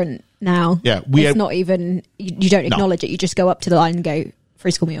books. different now. Yeah, it's not even, you don't acknowledge it. You just go up to the line and go,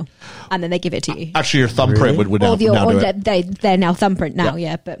 free school meal. And then they give it to you. Actually, your thumbprint would now do it. They're now thumbprint now,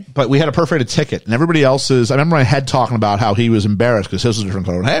 yeah. But we had a perforated ticket, and everybody else's. I remember my head talking about how he was embarrassed because his was a different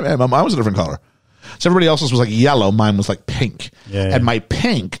color. Hey, man, mine was a different color. So everybody else's was like yellow. Mine was like pink. Yeah. And my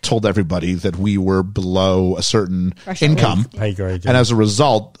pink told everybody that we were below a certain income. Pay grade. And as a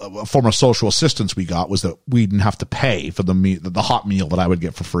result, a form of social assistance we got was that we didn't have to pay for the hot meal that I would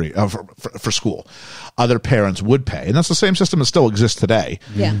get for free for school. Other parents would pay, and that's the same system that still exists today.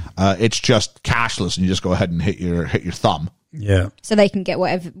 Yeah. It's just cashless, and you just go ahead and hit your thumb. Yeah. So they can get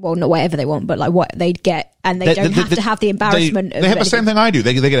whatever, well, not whatever they want, but like what they'd get, and they don't have to have the embarrassment. They have the same thing I do.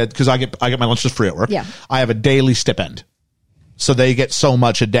 They get it because I get my lunch just free at work. Yeah. I have a daily stipend, so they get so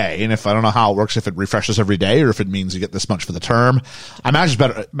much a day. And if I don't know how it works, if it refreshes every day or if it means you get this much for the term, I imagine it's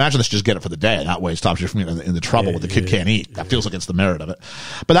better. Imagine this, just get it for the day, and that way it stops you from getting in the trouble with the kid can't eat. That feels against the merit of it.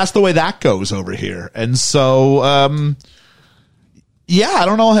 But that's the way that goes over here, and so. Yeah, I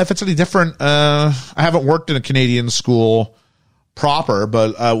don't know if it's any different. I haven't worked in a Canadian school proper,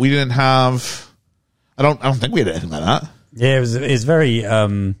 but we didn't have. I don't think we had anything like that. Yeah, it was very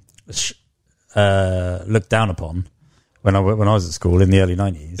looked down upon when I was at school in the early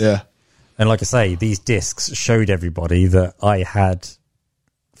 90s. Yeah, and like I say, these discs showed everybody that I had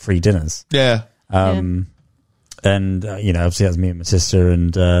free dinners. yeah. And obviously that was me and my sister,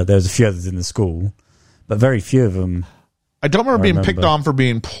 and there was a few others in the school, but very few of them. I don't remember being picked on for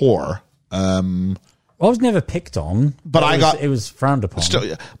being poor. I was never picked on, but it was frowned upon.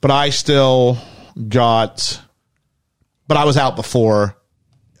 But I still got. But I was out before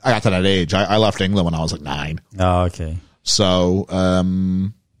I got to that age. I left England when I was like 9. Oh, okay. So,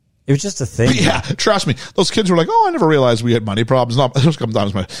 it was just a thing. yeah, trust me. Those kids were like, "Oh, I never realized we had money problems." No, it was come down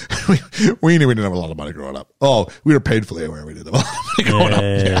as we knew we didn't have a lot of money growing up. Oh, we were painfully aware we didn't have a lot of money growing up.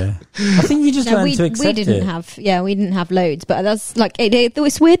 Yeah. I think you just learn to accept we didn't have loads, but that's like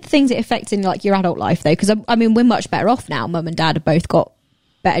it's weird things it affects in like your adult life though, because I mean we're much better off now. Mum and Dad have both got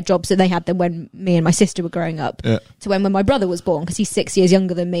better jobs than they had than when me and my sister were growing up. Yeah. To when my brother was born, because he's 6 years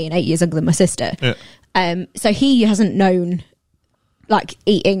younger than me and 8 years younger than my sister. Yeah. So he hasn't known like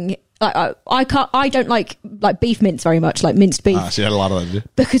eating. Like I don't like beef mince very much, like minced beef. So you had a lot of that, did you?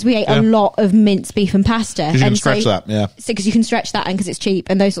 Because we ate a lot of minced beef and pasta. Because you can stretch that, yeah. So because you can stretch that and because it's cheap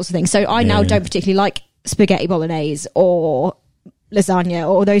and those sorts of things. So I now don't particularly like spaghetti bolognese or lasagna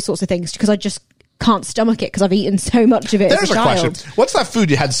or those sorts of things because I just can't stomach it because I've eaten so much of it There's as a child. question. What's that food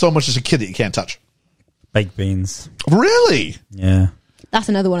you had so much as a kid that you can't touch? Baked beans. Really? Yeah. That's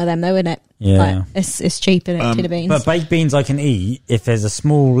another one of them though, isn't it? Yeah. Like, it's cheap, isn't it? Tin of beans. But baked beans I can eat if there's a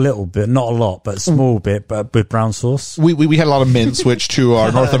small little bit, not a lot, but a small bit, but with brown sauce. We had a lot of mince, which to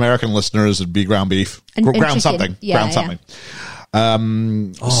our North American listeners would be ground beef. And ground chicken. something. Yeah, ground yeah.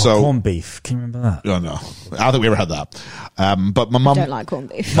 something. So corned beef. Can you remember that? Oh, no. I don't think we ever had that. But my I mum don't like corned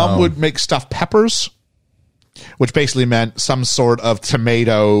beef. Mum would make stuffed peppers, which basically meant some sort of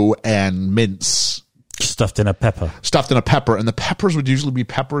tomato and mince Stuffed in a pepper. And the peppers would usually be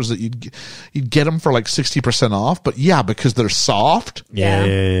peppers that you'd get them for like 60% off, but yeah, because they're soft.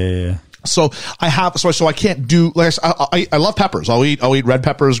 Yeah. So I can't do like I love peppers. I'll eat red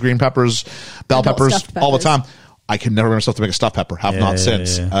peppers, green peppers, bell peppers all the time. I can never bring myself to make a stuffed pepper. Have not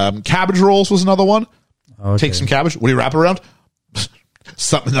since. Cabbage rolls was another one. Okay. Take some cabbage. What do you wrap it around?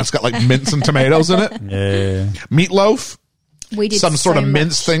 Something that's got like mince and tomatoes in it. Yeah. Meatloaf. We did some sort of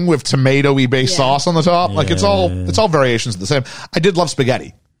mince thing with tomato-y based sauce on the top. Like it's all variations of the same. I did love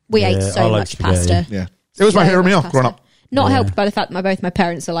spaghetti. We ate so much pasta. Yeah. It was my favorite meal growing up. Not helped by the fact that both my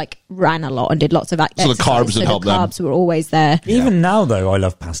parents are like ran a lot and did lots of exercise. So the carbs would help them. The carbs were always there. Even now though, I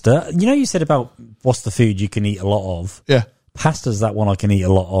love pasta. You know, you said about what's the food you can eat a lot of. Yeah. Pasta's that one I can eat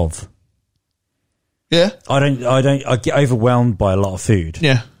a lot of. Yeah. I get overwhelmed by a lot of food.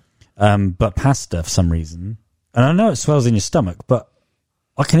 Yeah. But pasta for some reason, and I know it swells in your stomach, but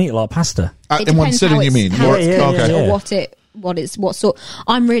I can eat a lot of pasta. In one sitting, you mean? How it's cooked yeah. or what sort.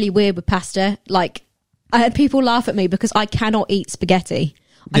 I'm really weird with pasta. Like, people laugh at me because I cannot eat spaghetti.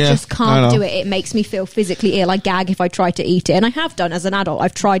 I just can't do it. It makes me feel physically ill. I gag if I try to eat it, and I have done as an adult.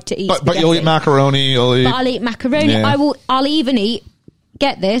 I've tried to eat spaghetti. But you'll eat macaroni. But I'll eat macaroni. Yeah. I'll even eat,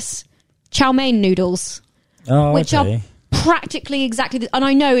 get this, chow mein noodles, which are practically exactly and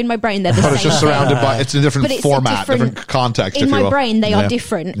I know in my brain they're the same. But it's just surrounded by, it's a different format, different context. In my brain, they are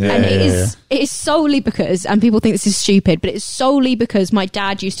different. And it is solely because, and people think this is stupid, but it's solely because my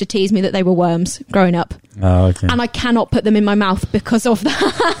dad used to tease me that they were worms growing up. Oh, okay. And I cannot put them in my mouth because of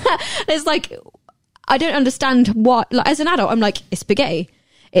that. It's like, I don't understand what, like, as an adult, I'm like, it's spaghetti.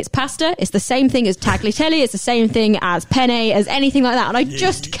 It's pasta. It's the same thing as tagliatelle. It's the same thing as penne, as anything like that. And I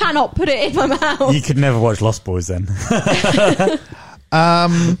just cannot put it in my mouth. You could never watch Lost Boys then. I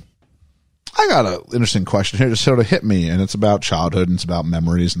got an interesting question here to sort of hit me, and it's about childhood, and it's about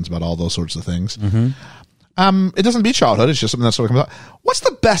memories, and it's about all those sorts of things. Mm-hmm. It doesn't be childhood. It's just something that sort of comes out. What's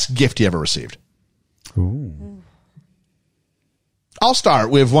the best gift you ever received? Ooh. I'll start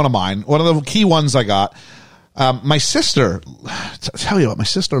with one of mine. One of the key ones I got. My sister, tell you what, my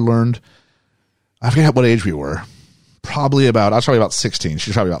sister learned, I forget what age we were, I was probably about 16. She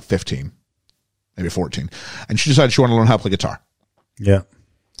was probably about 15, maybe 14. And she decided she wanted to learn how to play guitar. Yeah.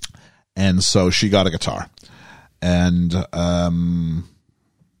 And so she got a guitar. And I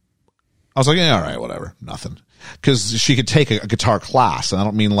was like, yeah, all right, whatever, nothing. Because she could take a guitar class, and I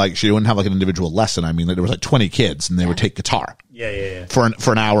don't mean like she wouldn't have like an individual lesson. I mean like there was like 20 kids, and they would take guitar. Yeah. For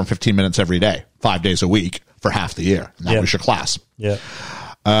an hour and 15 minutes every day, 5 days a week for half the year. And that was your class. Yeah.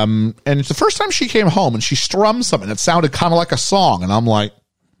 And it's the first time she came home and she strummed something that sounded kind of like a song, and I'm like,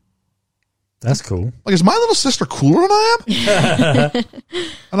 that's cool. Like, is my little sister cooler than I am?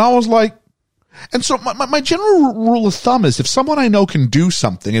 And I was like, and so my general rule of thumb is if someone I know can do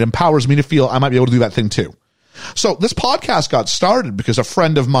something, it empowers me to feel I might be able to do that thing too. So this podcast got started because a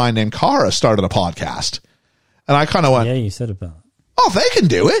friend of mine named Cara started a podcast. And I kind of went, yeah, you said about it. Oh, they can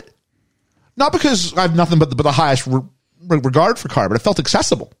do it. Not because I have nothing but the highest regard for Cara, but it felt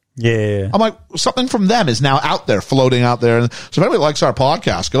accessible. Yeah. I'm like, something from them is now out there, floating out there. And so if anybody likes our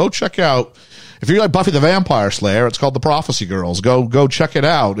podcast, go check out. If you like Buffy the Vampire Slayer, it's called The Prophecy Girls. Go check it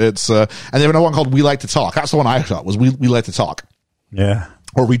out. It's and they have another one called We Like to Talk. That's the one I thought was We Like to Talk. Yeah.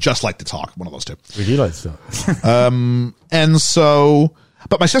 Or We Just Like to Talk. One of those two. We do like to talk. And so,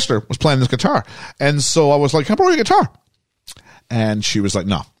 but my sister was playing this guitar, and so I was like, "Can I borrow your guitar?" And she was like,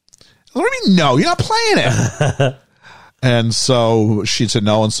 "No." What do you mean, no? You're not playing it. And so she said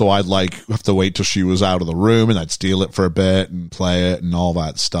no, and so I'd like have to wait till she was out of the room, and I'd steal it for a bit and play it and all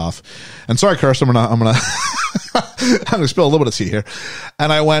that stuff. And sorry, Kirsten, I'm gonna I'm gonna spill a little bit of tea here.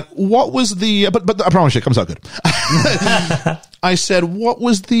 And I went, "What was the?" But I promise you, it comes out good. I said, "What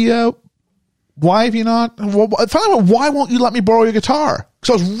was the? Why have you not? Finally, why won't you let me borrow your guitar?"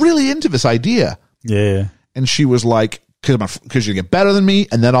 Because I was really into this idea. Yeah. And she was like, "Because you get better than me,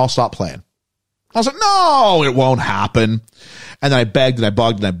 and then I'll stop playing." I was like, no, it won't happen. And then I begged and I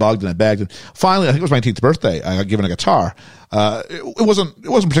bugged and I bugged and I begged. And finally, I think it was my 19th birthday, I got given a guitar. It wasn't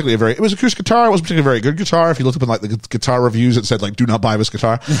particularly it was an acoustic guitar. It wasn't particularly a very good guitar. If you looked up in like the guitar reviews, it said like, do not buy this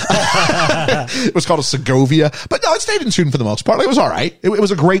guitar. It was called a Segovia. But no, it stayed in tune for the most part. Like, it was all right. It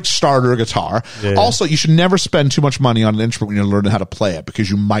was a great starter guitar. Yeah. Also, you should never spend too much money on an instrument when you're learning how to play it, because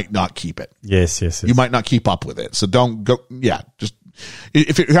you might not keep it. Yes. You might not keep up with it. So don't go, just,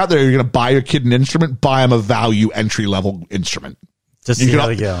 if you're out there, you're going to buy your kid an instrument, buy them a value entry level instrument. Just see how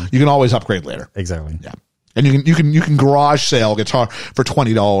they go. You can always upgrade later. Exactly. Yeah. And you can garage sale guitar for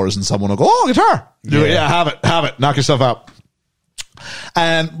 $20 and someone will go, "Oh, guitar. Do it. Yeah, have it. Knock yourself out."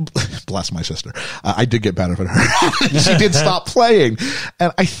 And bless my sister. I did get better than her. She did stop playing.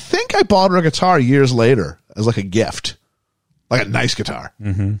 And I think I bought her a guitar years later as like a gift, like a nice guitar.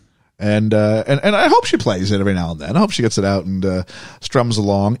 Mm-hmm. And I hope she plays it every now and then. I hope she gets it out and strums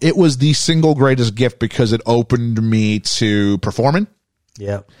along. It was the single greatest gift because it opened me to performing.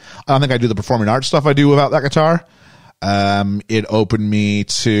 Yeah. I don't think I do the performing arts stuff I do without that guitar. It opened me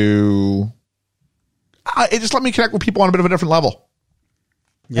to... it just let me connect with people on a bit of a different level.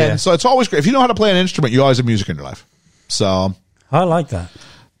 Yeah. And so it's always great. If you know how to play an instrument, you always have music in your life. So... I like that.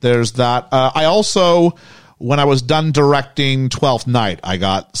 There's that. I also... When I was done directing 12th Night, I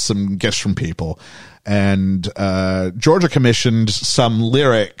got some gifts from people, and Georgia commissioned some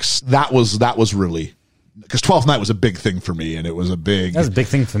lyrics. That was really because 12th night was a big thing for me, and it was a big. That was a big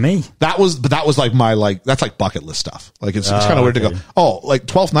thing for me. That was like that's like bucket list stuff. Like it's kind of weird to go. Oh, like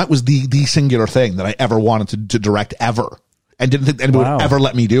 12th night was the singular thing that I ever wanted to direct ever. And didn't think anybody would ever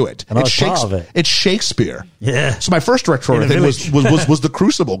let me do it. And it's Shakespeare. It's Shakespeare. Yeah. So my first directorial thing was The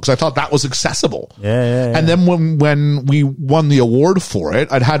Crucible, because I thought that was accessible. Yeah. And then when we won the award for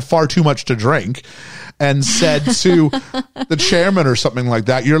it, I'd had far too much to drink, and said to the chairman or something like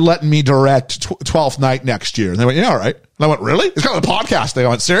that, "You're letting me direct 12th Night next year." And they went, "Yeah, all right." And I went, "Really? It's got a podcast." They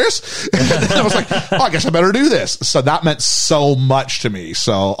went, "Serious?" And I was like, "Oh, I guess I better do this." So that meant so much to me.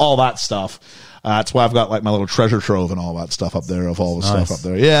 So all that stuff. That's why I've got like my little treasure trove and all that stuff up there of all the stuff up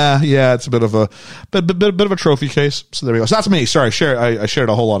there. Yeah. It's a bit of a bit of a trophy case. So there we go. So that's me. Sorry, I shared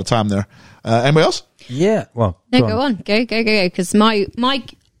a whole lot of time there. Anybody else? Yeah. Well, no, go on. Go. Because my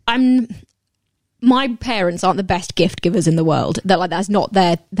parents aren't the best gift givers in the world. They're like, that's not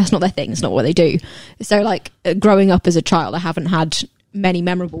their thing. It's not what they do. So like growing up as a child, I haven't had many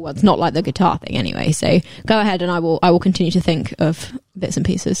memorable ones. Not like the guitar thing, anyway. So go ahead, and I will continue to think of bits and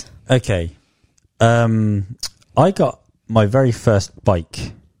pieces. Okay. I got my very first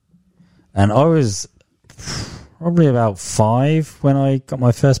bike, and I was probably about 5 when I got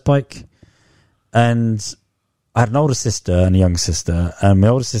my first bike, and I had an older sister and a younger sister, and my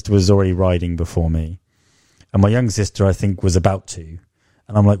older sister was already riding before me, and my younger sister, I think, was about to,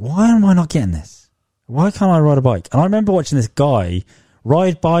 and I'm like, why am I not getting this? Why can't I ride a bike? And I remember watching this guy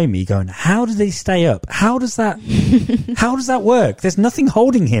ride by me going, how do they stay up? How does that work? There's nothing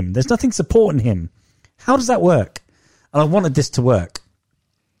holding him. There's nothing supporting him. How does that work? And I wanted this to work.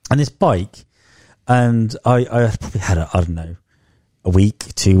 And this bike, and I probably had a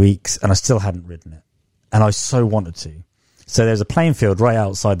week, 2 weeks, and I still hadn't ridden it. And I so wanted to. So there's a playing field right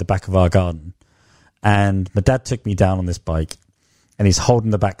outside the back of our garden. And my dad took me down on this bike, and he's holding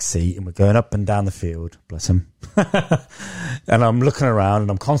the back seat, and we're going up and down the field. Bless him. And I'm looking around,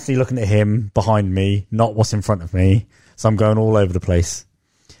 and I'm constantly looking at him behind me, not what's in front of me. So I'm going all over the place.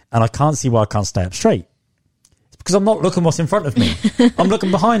 And I can't see why I can't stay up straight. It's because I'm not looking what's in front of me. I'm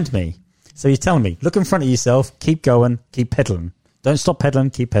looking behind me. So he's telling me, look in front of yourself, keep going, keep pedaling. Don't stop pedaling,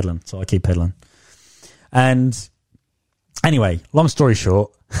 keep pedaling. So I keep pedaling. And anyway, long story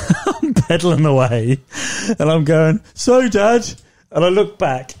short, I'm pedaling away, and I'm going, so Dad. And I look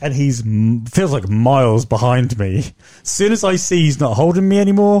back, and he's feels like miles behind me. As soon as I see he's not holding me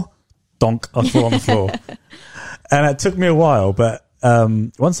anymore, donk, I fall on the floor. And it took me a while, but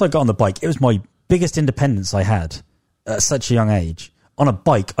once I got on the bike, it was my biggest independence I had at such a young age. On a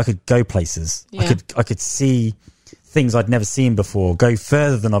bike, I could go places. Yeah. I could see things I'd never seen before, go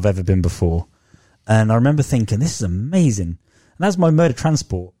further than I've ever been before. And I remember thinking, this is amazing. And as my mode of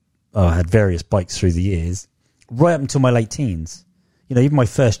transport, I had various bikes through the years, right up until my late teens. You know, even my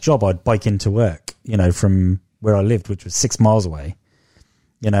first job, I'd bike into work, you know, from where I lived, which was 6 miles away.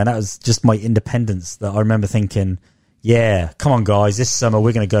 You know, and that was just my independence that I remember thinking, yeah, come on, guys, this summer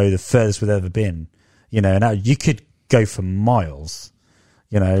we're going to go the furthest we've ever been. You know, and you could go for miles,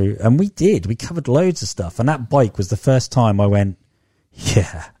 you know, and we did. We covered loads of stuff. And that bike was the first time I went,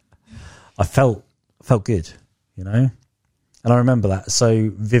 yeah, I felt good, you know. And I remember that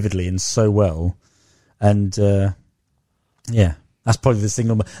so vividly and so well. And, yeah. That's probably the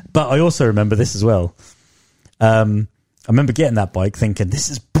single. But I also remember this as well. I remember getting that bike thinking, this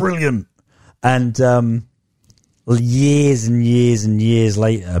is brilliant. And years and years and years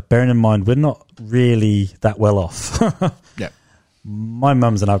later, bearing in mind, we're not really that well off. Yeah. My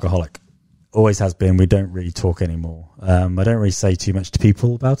mum's an alcoholic. Always has been. We don't really talk anymore. I don't really say too much to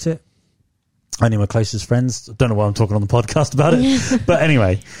people about it. Only my closest friends. I don't know why I'm talking on the podcast about it. But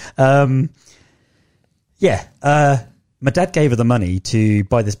anyway, yeah. My dad gave her the money to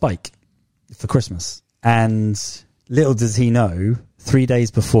buy this bike for Christmas. And little does he know, 3 days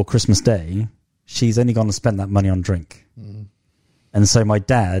before Christmas Day, she's only gone to spend that money on drink. Mm. And so my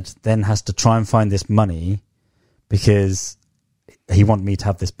dad then has to try and find this money because he wanted me to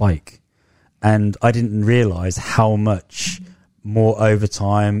have this bike. And I didn't realise how much more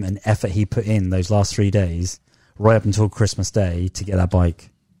overtime and effort he put in those last 3 days, right up until Christmas Day, to get that bike.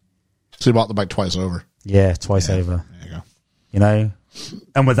 So he bought the bike twice over. Yeah, twice over. There you go. You know?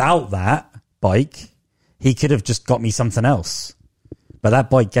 And without that bike, he could have just got me something else. But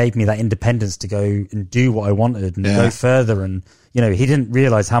that bike gave me that independence to go and do what I wanted and go further. And, you know, he didn't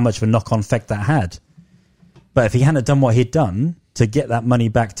realise how much of a knock-on effect that had. But if he hadn't done what he'd done to get that money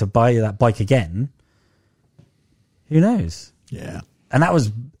back to buy that bike again, who knows? Yeah. And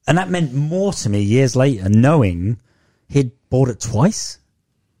that meant more to me years later, knowing he'd bought it twice.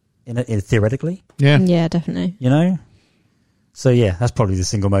 In theoretically, yeah, definitely. You know, so yeah, that's probably the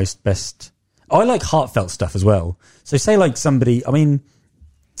single most best. I like heartfelt stuff as well. So say like somebody, I mean,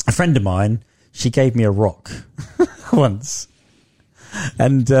 a friend of mine, she gave me a rock once.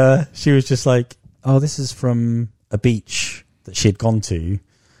 And she was just like, oh, this is from a beach that she had gone to.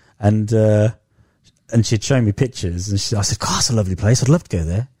 And she'd shown me pictures. And I said, God, that's a lovely place. I'd love to go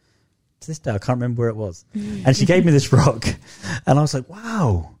there. To this day, I can't remember where it was. And she gave me this rock. And I was like,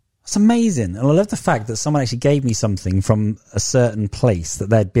 wow, that's amazing. And I love the fact that someone actually gave me something from a certain place that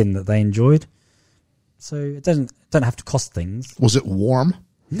they'd been that they enjoyed. So it don't have to cost things. Was it warm?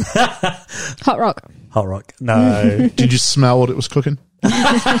 Hot rock. Hot rock. No. Did you smell what it was cooking? No,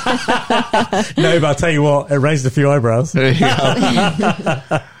 but I'll tell you what, it raised a few eyebrows. There you go.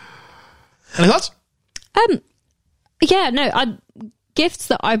 Any thoughts? Yeah, no, gifts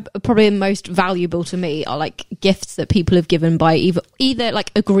that are probably the most valuable to me are like gifts that people have given by either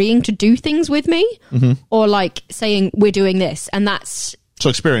like agreeing to do things with me or like saying we're doing this, and that's so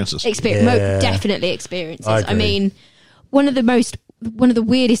experiences. Definitely experiences. I mean, one of the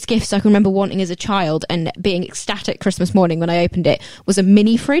weirdest gifts I can remember wanting as a child and being ecstatic Christmas morning when I opened it was a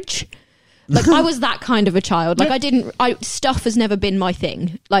mini fridge. Like I was that kind of a child. Like stuff has never been my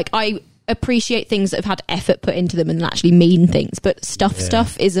thing. Like I appreciate things that have had effort put into them and actually mean things, but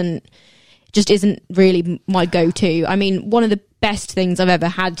stuff isn't really my go-to. I mean, one of the best things I've ever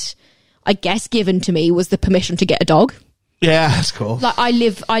had, I guess, given to me was the permission to get a dog. Yeah, that's cool. Like I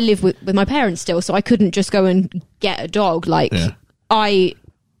live with my parents still, so I couldn't just go and get a dog. Like I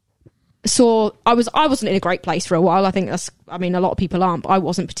wasn't in a great place for a while. I think a lot of people aren't, but I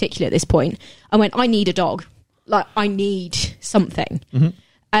wasn't particularly at this point. I went, I need a dog. Like I need something.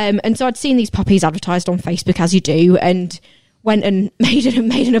 And so I'd seen these puppies advertised on Facebook, as you do, and went and made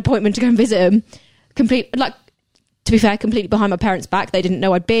an appointment to go and visit them. To be fair, completely behind my parents' back. They didn't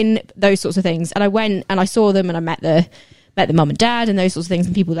know I'd been, those sorts of things. And I went and I saw them and I met the mum and dad and those sorts of things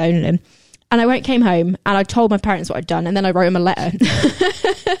and people that owned them. And I came home and I told my parents what I'd done, and then I wrote them a letter.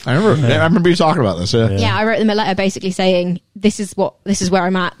 I remember you talking about this. Yeah, I wrote them a letter basically saying, this is where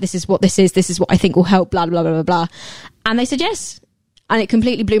I'm at, this is what this is what I think will help, blah, blah, blah, blah, blah. And they said yes. And it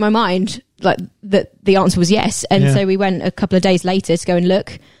completely blew my mind, like that the answer was yes. And so we went a couple of days later to go and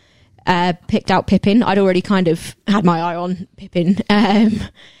look, picked out Pippin. I'd already kind of had my eye on Pippin.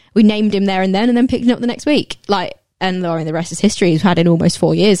 We named him there and then picked him up the next week. And the rest is history. He's had in almost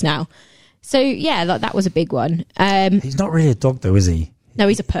 4 years now. So yeah, that was a big one. He's not really a dog though, is he? No,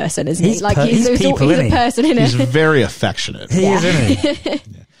 he's a person, isn't he? He's a person, isn't He's he? very affectionate. He is, isn't he?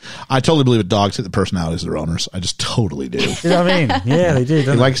 I totally believe that dogs take the personalities of their owners. I just totally do. You know what I mean? Yeah, they do.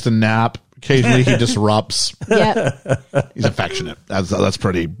 He likes to nap. Occasionally, he disrupts. Yeah, he's affectionate. That's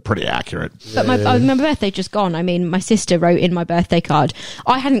pretty accurate. But my birthday just gone. I mean, my sister wrote in my birthday card.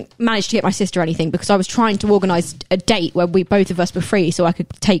 I hadn't managed to get my sister anything because I was trying to organise a date where both of us were free, so I could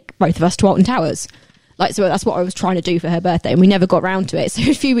take both of us to Alton Towers. So that's what I was trying to do for her birthday, and we never got round to it. So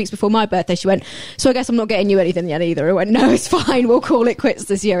a few weeks before my birthday, she went, so I guess I'm not getting you anything yet either. I went, no, it's fine. We'll call it quits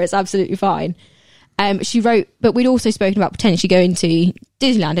this year. It's absolutely fine. She wrote, but we'd also spoken about potentially going to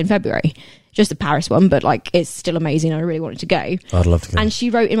Disneyland in February. Just the Paris one, but it's still amazing. I really wanted to go. I'd love to go. And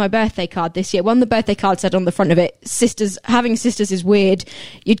she wrote in my birthday card this year, the birthday card said on the front of it, having sisters is weird.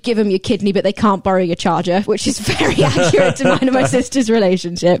 You'd give them your kidney, but they can't borrow your charger, which is very accurate to mine and my sister's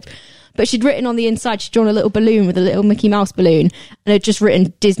relationship. But she'd written on the inside, she'd drawn a little balloon with a little Mickey Mouse balloon, and had just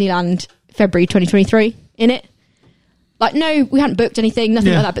written Disneyland February 2023 in it. No, we hadn't booked anything,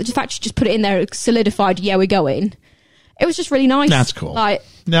 nothing like that. But the fact she just put it in there, it solidified, yeah, we're going. It was just really nice. That's cool.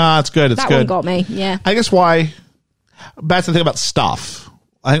 No, it's good. It's that good. One got me, yeah. I guess why, that's the thing about stuff.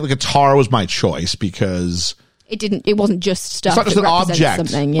 I think the guitar was my choice because it wasn't just stuff. It's not just an object.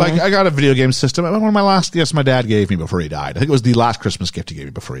 Something, yeah. I got a video game system. One of my last gifts my dad gave me before he died. I think it was the last Christmas gift he gave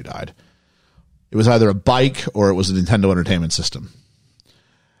me before he died. It was either a bike or it was a Nintendo Entertainment System.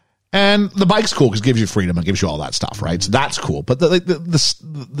 And the bike's cool because it gives you freedom and gives you all that stuff, right? So that's cool. But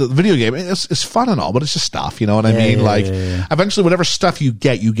the video game is fun and all, but it's just stuff, you know what I mean? Eventually whatever stuff you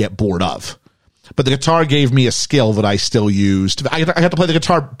get bored of. But the guitar gave me a skill that I still used. I had to play the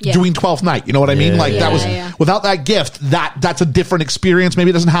guitar doing 12th Night. You know what I mean? Without that gift, that's a different experience.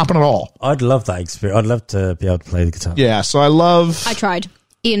 Maybe it doesn't happen at all. I'd love that experience. I'd love to be able to play the guitar. Yeah, so I tried.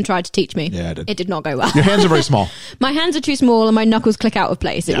 Ian tried to teach me. Yeah, I did. It did not go well. Your hands are very small. My hands are too small and my knuckles click out of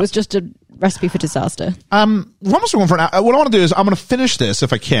place. It was just a recipe for disaster. We're almost going for an hour. What I want to do is I'm going to finish this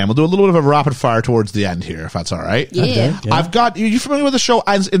if I can. We'll do a little bit of a rapid fire towards the end here, if that's all right. Yeah. Okay, yeah. I've got, you familiar with the show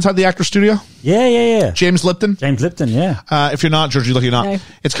Inside the Actor Studio? Yeah. James Lipton? James Lipton, yeah. If you're not, George, you're lucky you're not. No.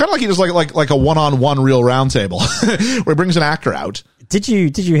 It's kind of like he does like a one-on-one real roundtable where he brings an actor out. Did you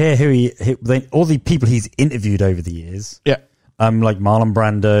hear who all the people he's interviewed over the years? Yeah. Like Marlon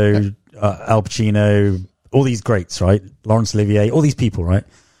Brando, Al Pacino, all these greats, right? Laurence Olivier, all these people, right?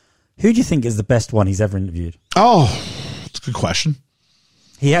 Who do you think is the best one he's ever interviewed? Oh, that's a good question.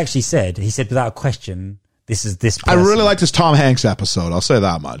 He actually said without a question, this is this I person. really liked his Tom Hanks episode. I'll say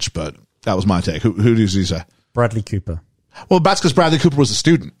that much, but that was my take. Who does he say? Bradley Cooper. Well, that's because Bradley Cooper was a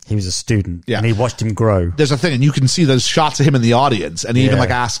student. He was a student, Yeah. and he watched him grow. There's a thing, and you can see those shots of him in the audience, and he even Yeah. like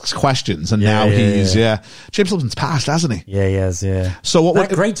asks questions, and Yeah, now yeah, he's yeah. James Lipton's passed, hasn't he? Yeah, he has, yeah. So what?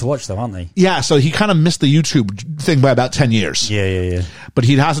 They're great to watch, though, aren't they? Yeah, so he kind of missed the YouTube thing by about 10 years. Yeah. But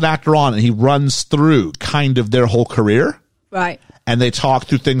he has an actor on, and he runs through kind of their whole career. Right. And they talk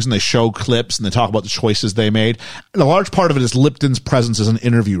through things and they show clips and they talk about the choices they made. And a large part of it is Lipton's presence as an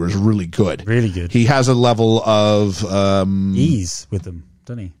interviewer is really good. Really good. He has a level of, Ease with them,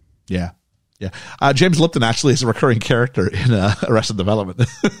 doesn't he? yeah. James Lipton actually is a recurring character in Arrested Development.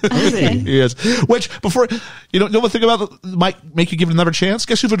 Okay. He is. Which, before, you know one thing about that might make you give it another chance?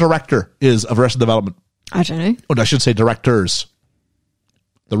 Guess who the director is of Arrested Development? I don't know. Or I should say directors.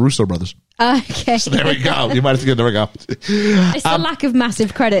 The Russo brothers. Okay. There we go. You might have to get, there we go. It's the lack of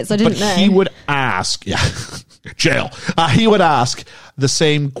massive credits. I didn't But know. he would ask, jail. He would ask the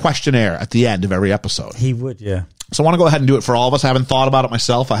same questionnaire at the end of every episode. He would, yeah. So I want to go ahead and do it for all of us. I haven't thought about it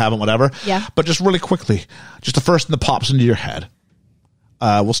myself. I haven't, whatever. Yeah. But just really quickly, just the first thing that pops into your head.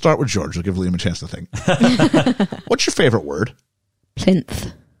 We'll start with George. We'll give Liam a chance to think. What's your favorite word?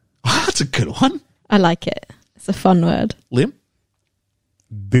 Plinth. Oh, that's a good one. I like it. It's a fun word. Liam?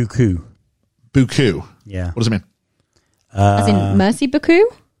 Buku. Buku. Yeah. What does it mean? As in Mercy Buku?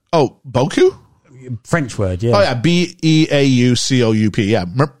 Oh, Boku? French word, yeah. Oh, yeah. Beaucoup. Yeah.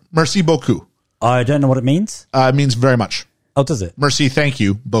 Merci beaucoup. I don't know what it means. It means very much. Oh, does it? Merci, thank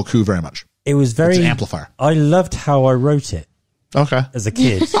you. Beaucoup, very much. It was very... It's an amplifier. I loved how I wrote it Okay. as a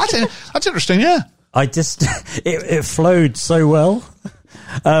kid. That's interesting, yeah. I just... It flowed so well.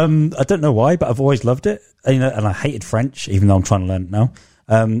 I don't know why, but I've always loved it. And I hated French, even though I'm trying to learn it now.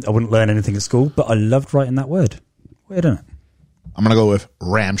 I wouldn't learn anything at school, but I loved writing that word. Weird, isn't it? I'm going to go with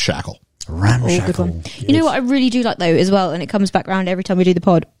ramshackle. Ramshackle. Oh, good one. You know what I really do like, though, as well, and it comes back round every time we do the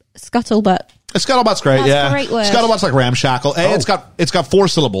pod? Scuttlebutt. Scuttlebutt's great, That's yeah. a great word. Scuttlebutt's like ramshackle. It's got 4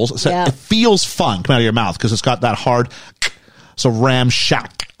 syllables. So Yeah. It feels fun coming out of your mouth because it's got that hard. So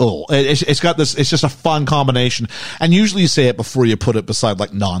ramshackle. It's got this. It's just a fun combination. And usually you say it before you put it beside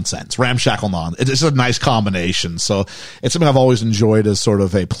like nonsense. Ramshackle It's a nice combination. So it's something I've always enjoyed as sort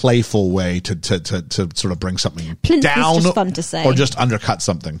of a playful way to sort of bring something Plinth is down, just fun to say. or just undercut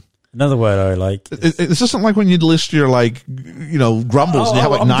something. Another word I like. It's just like when you list your grumbles and you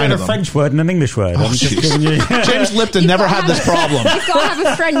have like I'm 9 doing of a them. French word and an English word. I'm just jeez. giving you James Lipton never had this problem. You've got to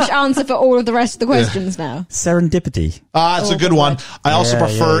have a French answer for all of the rest of the questions now. serendipity. It's a good one. I also Yeah,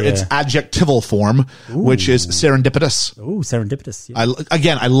 prefer yeah, its yeah. adjectival form, which is serendipitous. Oh, serendipitous.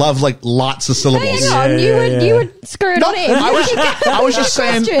 Yeah. I love like lots of syllables. Hang on, you were screwing on in. I was just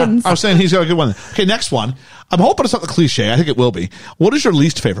saying. Questions. I was saying he's got a good one. Okay, next one. I'm hoping it's not the cliche. I think it will be. What is your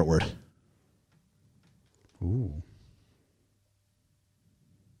least favorite word? Ooh.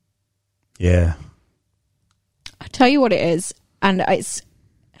 Yeah. I'll tell you what it is, and it's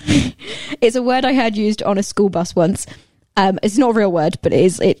it's a word I heard used on a school bus once. It's not a real word, but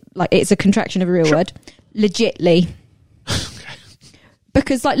it's a contraction of a real word. Legitly.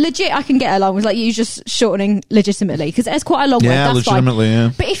 Because legit, I can get along with you just shortening legitimately because it's quite a long word. Yeah, That's legitimately. fine.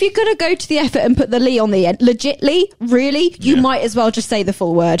 Yeah. But if you're gonna go to the effort and put the "ly" on the end, legitly, really, you might as well just say the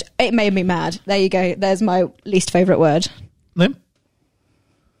full word. It made me mad. There you go. There's my least favorite word. Liam?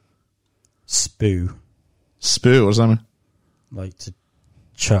 Spew. Spew. What does that mean? Like to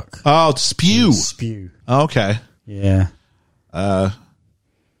chuck. Oh, to spew. Spew. Okay. Yeah.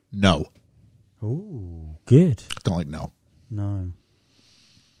 No. Ooh, good. Don't like no. No.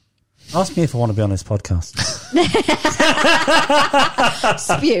 Ask me if I want to be on this podcast.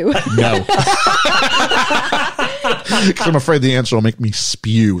 Spew. No. Because I'm afraid the answer will make me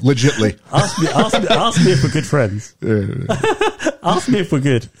spew. Legitly. ask me if we're good friends. Ask me if we're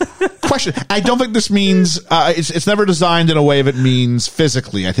good. Question. I don't think this means it's never designed in a way that means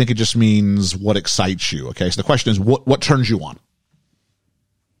physically. I think it just means what excites you. Okay, so the question is what turns you on?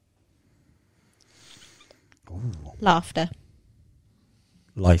 Laughter.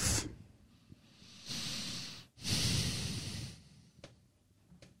 Life.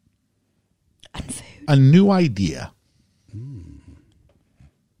 And food. A new idea.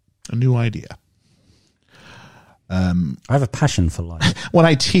 A new idea. I have a passion for life. When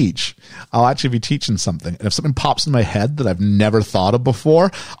I teach, I'll actually be teaching something, and if something pops in my head that I've never thought of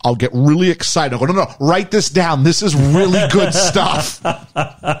before, I'll get really excited. I'll go, no, write this down. This is really good stuff.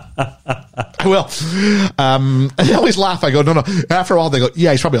 I will. And they always laugh. I go, no. After a while, they go,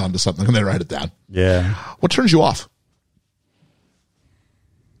 yeah, he's probably onto something, and they write it down. Yeah. What turns you off?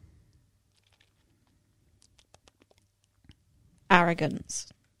 Arrogance.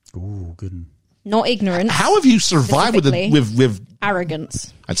 Ooh, good. Not ignorance. How have you survived with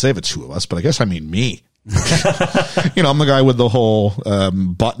arrogance? I'd say the two of us, but I guess I mean me. I'm the guy with the whole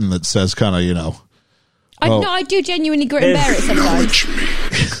button that says kind of, I do genuinely grit and bear it sometimes.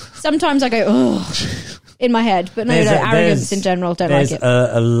 Sometimes I go, oh, in my head. But no, arrogance in general, don't like it.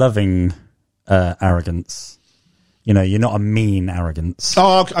 There's a loving arrogance. You're not a mean arrogance.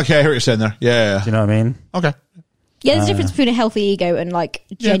 Oh, okay. I hear what you're saying there. Yeah. Do you know what I mean? Okay. Yeah, there's a difference between a healthy ego and like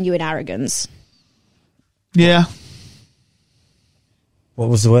genuine arrogance. Yeah. What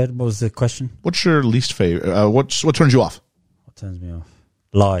was the word? What was the question? What's your least favorite? What turns you off? What turns me off?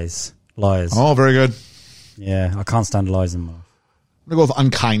 Lies. Oh, very good. Yeah, I can't stand lies in my life. I'm going to go with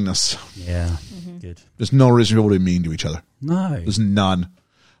unkindness. Yeah, good. There's no reason for people to be mean to each other. No. There's none. I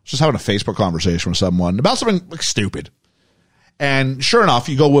was just having a Facebook conversation with someone about something like stupid. And sure enough,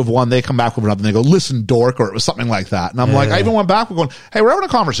 you go with one, they come back with another, and they go, listen, dork, or it was something like that. And I'm like, I even went back, we're going, hey, we're having a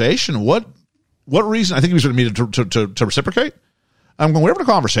conversation. What reason? I think he was going to reciprocate. I'm going, we're having a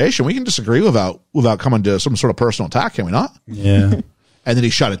conversation. We can disagree without coming to some sort of personal attack, can we not? Yeah. And then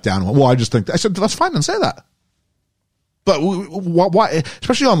he shut it down and went, well, I just think, I said, that's fine, then say that. But why,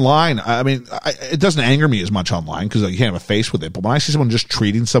 especially online, I mean, it doesn't anger me as much online because you can't have a face with it. But when I see someone just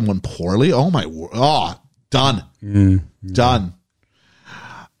treating someone poorly, oh my word, done. Done.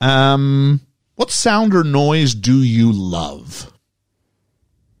 What sound or noise do you love?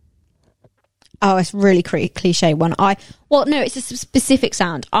 Oh, it's really cliche one. It's a specific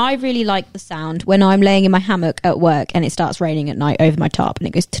sound. I really like the sound when I'm laying in my hammock at work and it starts raining at night over my top and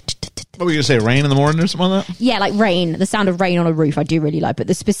it goes. What were you going to say, rain in the morning or something like that? Yeah, like rain. The sound of rain on a roof I do really like, but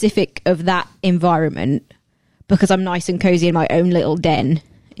the specific of that environment, because I'm nice and cozy in my own little den,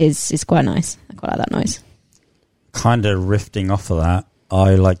 is quite nice. I quite like that noise. Kind of rifting off of that,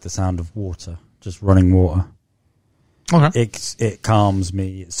 I like the sound of water, just running water. Okay. It calms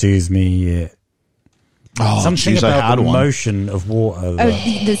me, it soothes me, something about the motion of water.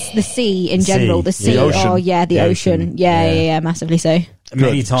 The sea in general. The sea. The ocean. Oh yeah, the ocean. Yeah, massively so.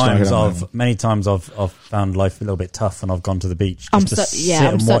 Many times I've found life a little bit tough and I've gone to the beach. I'm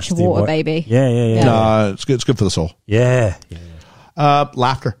such a water baby. Yeah. No, it's good. It's good for the soul. Yeah.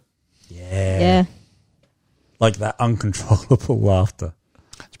 Laughter. Yeah. Like that uncontrollable laughter.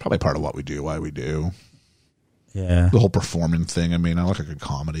 It's probably part of what we do, why we do. Yeah. The whole performing thing. I mean, I like a good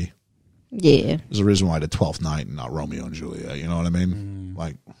comedy. Yeah. There's a reason why I did 12th Night and not Romeo and Juliet. You know what I mean?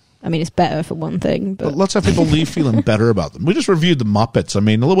 It's better for one thing, but let's have people leave feeling better about them. We just reviewed the Muppets. I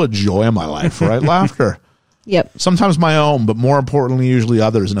mean, a little bit of joy in my life, right? Laughter. Yep. Sometimes my own, but more importantly, usually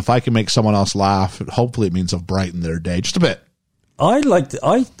others. And if I can make someone else laugh, hopefully it means I've brightened their day just a bit.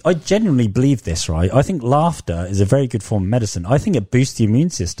 I genuinely believe this, right? I think laughter is a very good form of medicine. I think it boosts the immune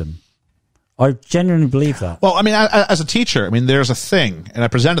system. I genuinely believe that. Well, I mean, as a teacher, there's a thing, and I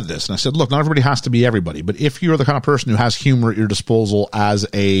presented this, and I said, look, not everybody has to be everybody, but if you're the kind of person who has humor at your disposal as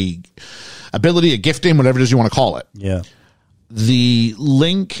a ability, a gifting, whatever it is you want to call it, the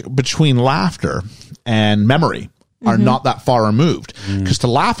link between laughter and memory are not that far removed. Because to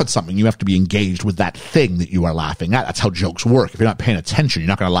laugh at something, you have to be engaged with that thing that you are laughing at. That's how jokes work. If you're not paying attention, you're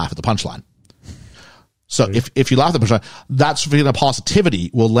not going to laugh at the punchline. So if you laugh at the punchline, that's feeling of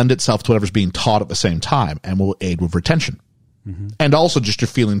positivity will lend itself to whatever's being taught at the same time and will aid with retention. And also just your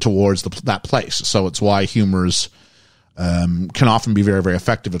feeling towards that place. So it's why humors can often be very, very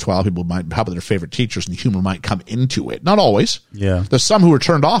effective. It's why a lot of people might have their favorite teachers and the humor might come into it. Not always. Yeah. There's some who are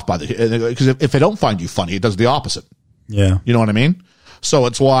turned off by because if they don't find you funny, it does the opposite. Yeah. You know what I mean? So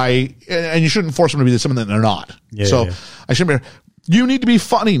it's why, and you shouldn't force them to be something that they're not. I shouldn't be, you need to be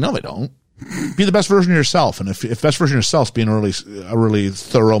funny. No, they don't. Be the best version of yourself. And if best version of yourself is being a really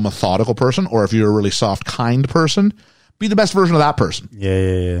thorough, methodical person, or if you're a really soft, kind person, be the best version of that person.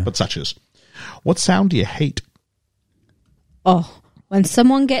 Yeah. But such is. What sound do you hate? Oh, when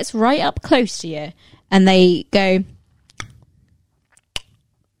someone gets right up close to you and they go,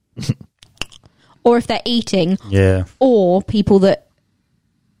 or if they're eating, or people that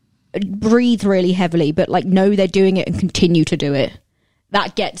breathe really heavily but know they're doing it and continue to do it.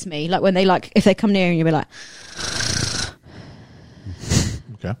 That gets me. Like when they if they come near and you'll be like,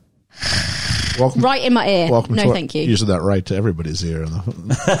 okay, welcome right in my ear. Welcome. No, to, thank you. You said that right to everybody's ear. Liam? What was the question? What sound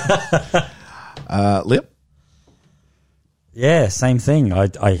do you hate? Oh, when someone gets right up close to you and they go, or people that breathe really heavily but know they're doing it and continue to do it. That gets me. Like when they come near and you'll be like, right in my ear. No, thank you. Yeah, same thing.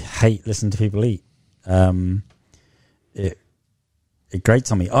 I hate listening to people eat. It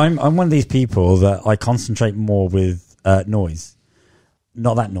grates on me. I'm one of these people that I concentrate more with noise.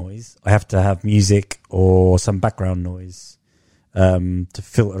 Not that noise. I have to have music or some background noise to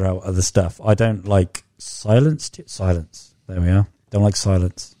filter out other stuff. I don't like silence. Silence. There we are. Don't like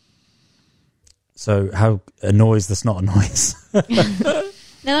silence. So how a noise that's not a noise. No,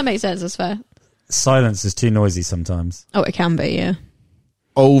 that makes sense. That's fair. Silence is too noisy sometimes. Oh, it can be, yeah.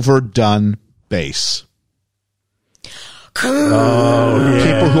 Overdone bass. Oh, yeah.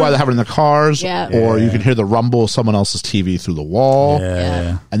 People who either have it in their cars Yeah. or you Yeah. can hear the rumble of someone else's TV through the wall.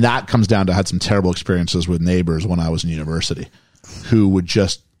 Yeah. And that comes down to I had some terrible experiences with neighbors when I was in university who would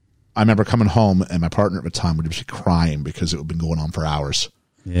just, I remember coming home and my partner at the time would just be crying because it had been going on for hours.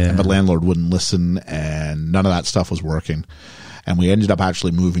 Yeah. And the landlord wouldn't listen and none of that stuff was working. And we ended up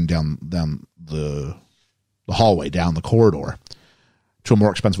actually moving down the hallway, down the corridor to a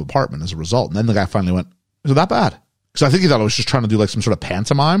more expensive apartment as a result. And then the guy finally went, is it that bad? Because I think he thought I was just trying to do like some sort of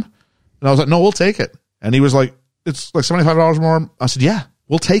pantomime. And I was like, no, we'll take it. And he was like, it's like $75 more. I said, yeah,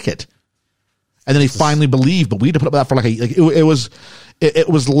 we'll take it. And then he finally believed, but we had to put up with that for it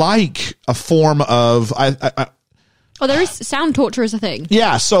was like a form of, Oh, there is sound torture is a thing.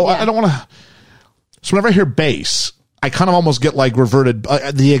 yeah. So Yeah. I don't want to, so whenever I hear bass, I kind of almost get like reverted.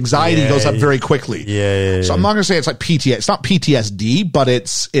 The anxiety goes up very quickly. Yeah. So I'm not going to say it's like PTSD. It's not PTSD, but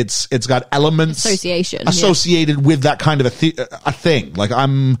it's got elements Association. associated with that kind of a thing. Like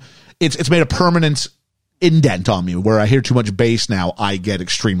it's made a permanent indent on me where I hear too much bass now. I get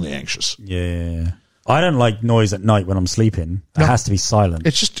extremely anxious. Yeah. I don't like noise at night when I'm sleeping. It has to be silent.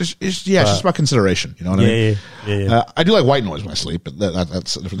 It's just about consideration. You know what I mean? Yeah. I do like white noise when I sleep, but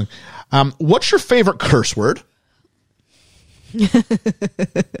that's a different thing. What's your favorite curse word?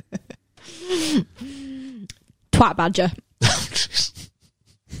 Twat badger.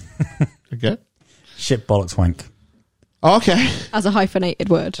 Okay. Shit, bollocks, wank. Okay. As a hyphenated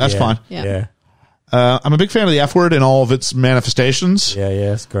word. That's fine. Yeah. I'm a big fan of the F word in all of its manifestations. Yeah,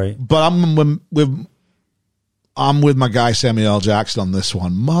 it's great. But I'm with my guy Samuel L. Jackson on this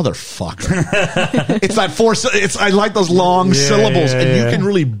one, motherfucker. It's that I like those long syllables, and you can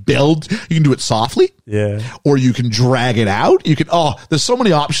really build. You can do it softly, or you can drag it out. You can. There's so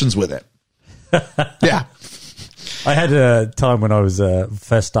many options with it. Yeah, I had a time when I was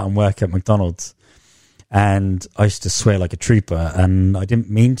first starting work at McDonald's, and I used to swear like a trooper, and I didn't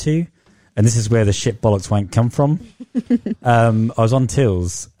mean to. And this is where the shit bollocks wank come from. I was on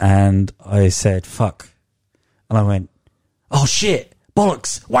tills, and I said fuck. And I went, oh shit,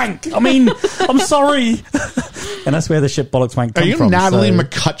 bollocks, wank. I mean, I'm sorry. And that's where the shit bollocks wank come from. Are you Natalie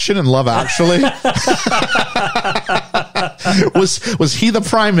McCutcheon in Love Actually? was he the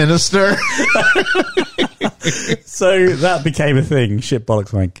prime minister? So that became a thing, shit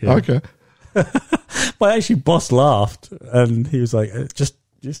bollocks wank. Yeah. Okay. My actually boss laughed, and he was like, just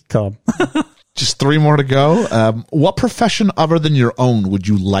calm. Just 3 more to go. What profession other than your own would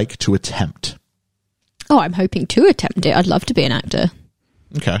you like to attempt? Oh, I'm hoping to attempt it. I'd love to be an actor.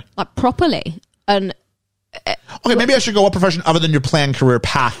 Okay. Like properly. And Okay, maybe I should go what profession other than your planned career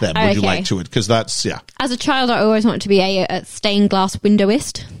path then would you Okay. like to it? Because that's, yeah. as a child, I always wanted to be a stained glass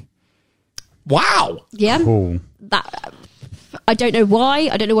windowist. Wow. Yeah. Cool. That I don't know why.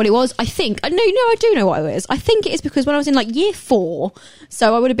 I don't know what it was. I think no, I do know what it is. I think it is because when I was in like year 4,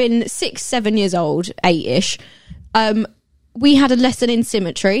 so I would have been 6, 7 years old, 8ish. We had a lesson in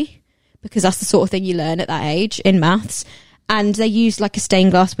symmetry because that's the sort of thing you learn at that age in maths, and they used like a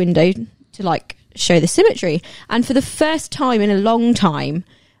stained glass window to like show the symmetry. And for the first time in a long time,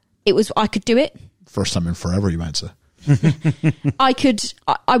 I could do it. First time in forever, you might say.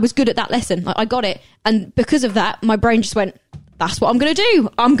 I was good at that lesson. Like, I got it. And because of that, my brain just went, that's what I'm going to do.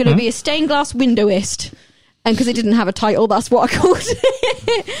 I'm going to be a stained glass windowist. And because it didn't have a title, that's what I called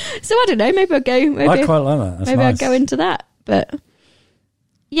it. So I don't know. Maybe I'll go. I quite like that. That's maybe nice. I'll go into that. But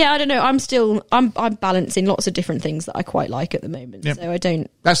yeah, I don't know. I'm balancing lots of different things that I quite like at the moment. Yep. So I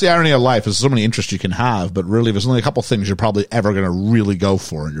don't. That's the irony of life. There's so many interests you can have, but really there's only a couple things you're probably ever going to really go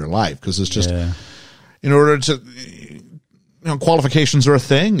for in your life because it's just in order to, qualifications are a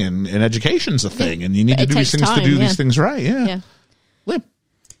thing and education's a thing and you need But to it do these takes things to time, do yeah. these things right. Yeah. Yeah. Lip.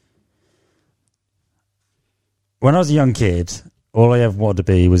 When I was a young kid, all I ever wanted to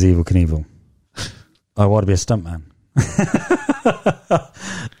be was Evel Knievel. I wanted to be a stuntman.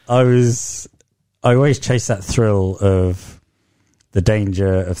 I always chased that thrill of the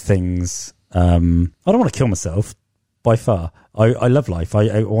danger of things. I don't want to kill myself by far. I love life.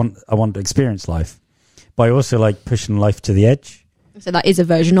 I want to experience life, but I also like pushing life to the edge. So that is a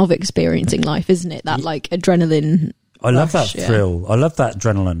version of experiencing life, isn't it? That like adrenaline. I love that yeah. thrill. I love that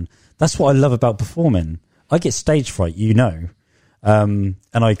adrenaline. That's what I love about performing. I get stage fright, and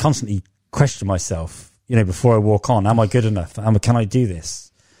I constantly question myself, before I walk on, am I good enough? Can I do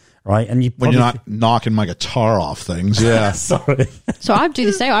this? Right? And when you're not knocking my guitar off things, yeah. Sorry. So I do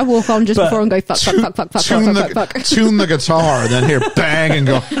the same. I walk on just before and go fuck. Tune the guitar, and then hear bang and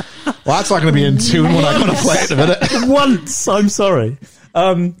go, well, that's not going to be in tune when I go to play it in a minute. Once, I'm sorry.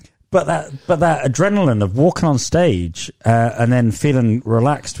 But that adrenaline of walking on stage and then feeling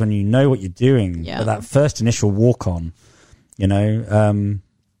relaxed when you know what you're doing, but that first initial walk on,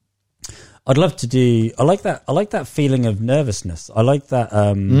 I'd love to do. I like that feeling of nervousness. I like that.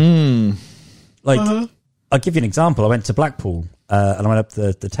 I'll give you an example. I went to Blackpool and I went up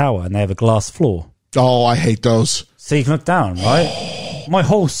the tower, and they have a glass floor. Oh, I hate those. So you can look down, right? My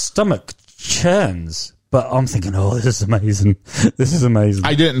whole stomach churns. But I'm thinking, this is amazing. This is amazing.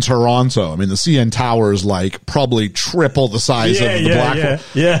 I did it in Toronto. I mean, the CN Tower is like probably triple the size of the Blackpool.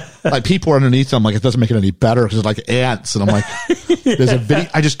 Yeah. Like people are underneath them. Like it doesn't make it any better because it's like ants. And I'm like, there's a video.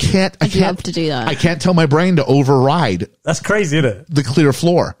 I just can't. I can't love to do that. I can't tell my brain to override. That's crazy, isn't it? The clear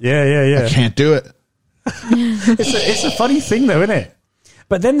floor. Yeah. I can't do it. It's a funny thing though, isn't it?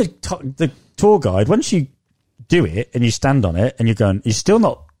 But then the tour guide, once you do it and you stand on it and you're still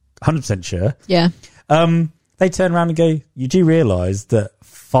not 100% sure. Yeah. They turn around and go, you do realise that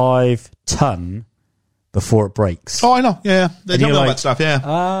 5 ton before it breaks. Oh, I know. Yeah. They And don't you're know like, that stuff.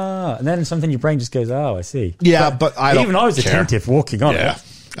 Yeah. And then something in your brain just goes, I see. Yeah, but I don't even I was care. attentive walking on Yeah. it.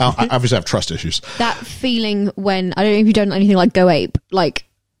 I obviously have trust issues. That feeling when, I don't know if you've done anything like Go Ape, like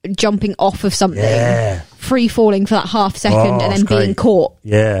jumping off of something, Yeah. free falling for that half second and then it's being great. caught.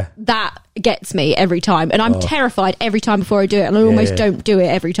 Yeah. That gets me every time. And I'm terrified every time before I do it. And I almost don't do it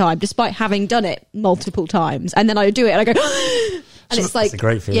every time, despite having done it multiple times. And then I do it and I go, and it's like, a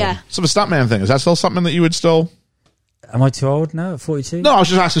great feeling. yeah. So the stuntman thing, is that still something that you would still... Am I too old now at 42? No, I was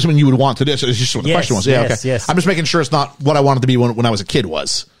just asking something you would want to do. So it's just what the Yes, question was. Yeah, yes, okay. yes. I'm just making sure it's not what I wanted to be when I was a kid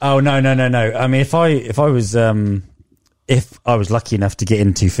was. Oh, no. I mean, if I was lucky enough to get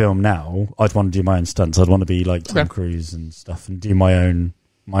into film now, I'd want to do my own stunts. I'd want to be like Tom Cruise and stuff and do my own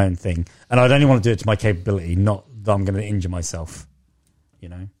thing. And I'd only want to do it to my capability, not that I'm going to injure myself.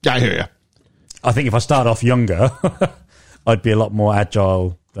 Yeah, I hear you. I think if I started off younger, I'd be a lot more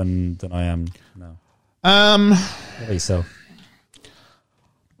agile than I am now. What about yourself?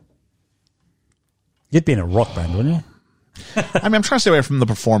 You'd be in a rock band, wouldn't you? I mean, I'm trying to stay away from the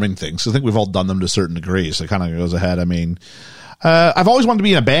performing things. I think we've all done them to a certain degree, so it kind of goes ahead. I mean, I've always wanted to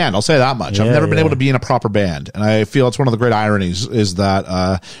be in a band. I'll say that much. I've never been able to be in a proper band, and I feel it's one of the great ironies is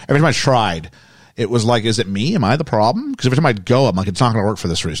that every time I tried, it was like, is it me? Am I the problem? Because every time I'd go, I'm like, it's not going to work for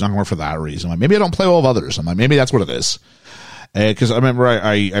this reason. It's not going to work for that reason. I'm like, maybe I don't play well with others. I'm like, maybe that's what it is. Because I remember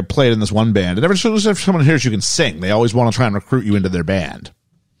I played in this one band, and every time someone hears you can sing, they always want to try and recruit you into their band.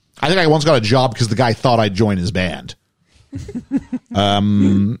 I think I once got a job because the guy thought I'd join his band.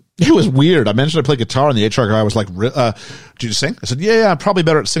 It was weird. I mentioned I play guitar, and the HR guy was like, "Did you sing?" I said, "Yeah, I'm probably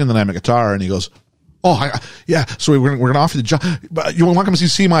better at singing than I am at guitar." And he goes, yeah. So we're going to offer you the job. But you want to come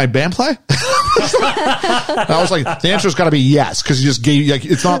see my band play? I was like, the answer's got to be yes, because you just gave like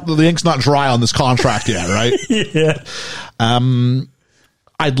it's not the ink's not dry on this contract yet, right? Yeah.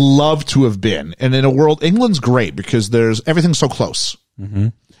 I'd love to have been, and in a world, England's great because everything's so close. Mm-hmm.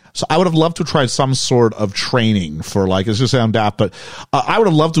 So I would have loved to have tried some sort of training for like, it's going to sound daft, but I would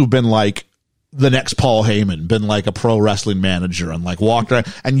have loved to have been like the next Paul Heyman, been like a pro wrestling manager and like walked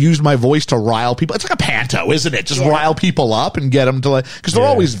around and used my voice to rile people. It's like a panto, isn't it? Just rile people up and get them to like, because they're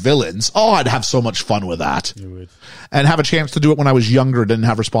always villains. Oh, I'd have so much fun with that. You would. And have a chance to do it when I was younger, didn't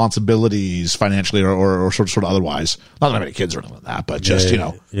have responsibilities financially or sort of otherwise. Not that I have any kids or anything like that, but just,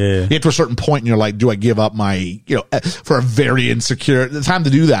 you get to a certain point and you're like, do I give up my, for a very insecure, the time to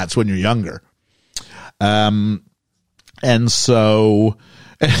do that's when you're younger. And so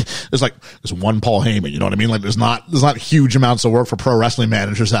there's one Paul Heyman, you know what I mean? Like there's not huge amounts of work for pro wrestling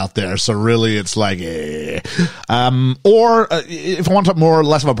managers out there. So really it's like, or if I want to talk more or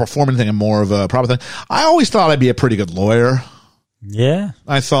less of a performing thing and more of a proper thing, I always thought I'd be a pretty good lawyer. Yeah.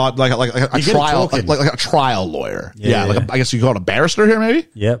 I thought like a trial, like a trial lawyer. Yeah. I guess you call it a barrister here, maybe.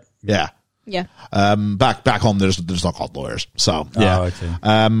 Yep. Yeah. Yeah. Back home, there's not called lawyers. So yeah. Oh,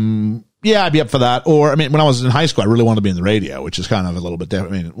 okay. Yeah, I'd be up for that. Or, I mean, when I was in high school, I really wanted to be in the radio, which is kind of a little bit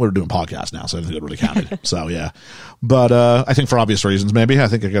different. I mean, we're doing podcasts now, so I don't think it really counted. So, yeah. But I think for obvious reasons, maybe. I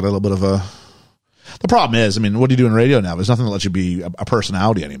think I got a little bit of a... The problem is, I mean, what do you do in radio now? There's nothing that lets you be a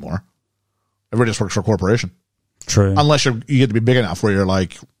personality anymore. Everybody just works for a corporation. True. Unless you get to be big enough where you're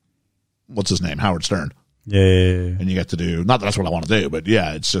like, what's his name? Howard Stern. Yeah. And you get to do... Not that that's what I want to do, but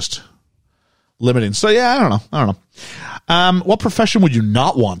yeah, it's just... limiting. So yeah, I don't know. What profession would you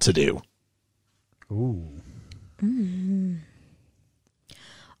not want to do? Ooh. And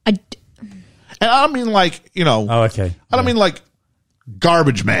I don't mean like, Oh, okay. I don't mean like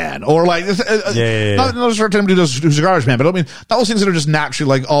garbage man or like, not sort of somebody who's a garbage man, but I mean, not those things that are just naturally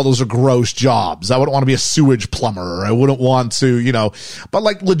like, oh, those are gross jobs. I wouldn't want to be a sewage plumber. Or I wouldn't want to, but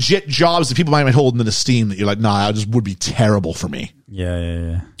like legit jobs that people might be holding in esteem that you're like, nah, I just would be terrible for me.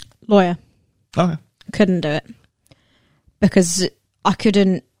 Yeah. Lawyer. Okay. Couldn't do it because I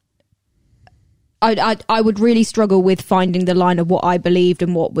couldn't. I would really struggle with finding the line of what I believed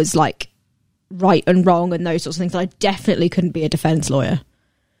and what was like right and wrong and those sorts of things. I definitely couldn't be a defense lawyer.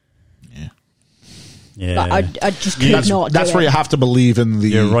 Yeah. Like, I just could not. That's do where it. you have to believe in the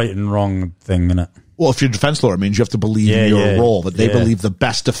You're right and wrong thing, innit? Well, if you're a defense lawyer, it means you have to believe in your role, that they believe the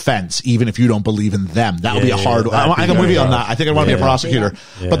best defense, even if you don't believe in them. That would be a hard. I'm with you on that. I think I want to be a prosecutor,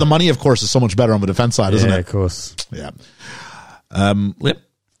 but the money, of course, is so much better on the defense side, isn't it? Yeah, of course. Yeah.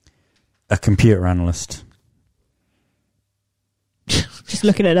 A computer analyst. Just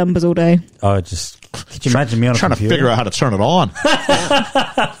looking at numbers all day. Could you imagine me on a trying computer? to figure out how to turn it on?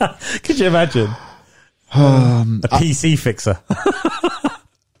 Could you imagine? A PC fixer.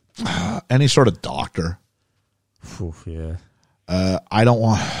 Any sort of doctor. Oof, yeah. I don't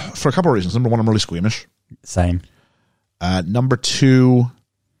want, for a couple of reasons. Number one, I'm really squeamish. Same. Number two,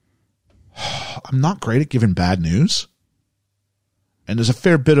 I'm not great at giving bad news. And there's a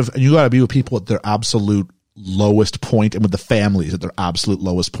fair bit of, and you got to be with people at their absolute lowest point and with the families at their absolute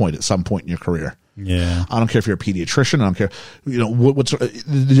lowest point at some point in your career. Yeah. I don't care if you're a pediatrician. I don't care,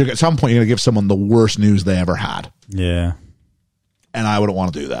 at some point you're going to give someone the worst news they ever had. Yeah. And I wouldn't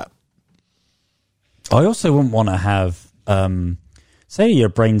want to do that. I also wouldn't want to have, say you're a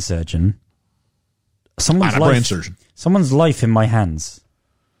brain surgeon. Someone's life in my hands.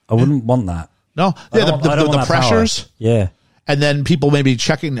 I wouldn't want that. No. Yeah, the pressures. Power. Yeah. And then people maybe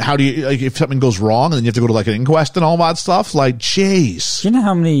checking, how do you, like, if something goes wrong and then you have to go to like an inquest and all that stuff, like, jeez. Do you know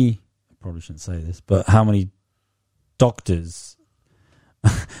how many, I probably shouldn't say this, but how many doctors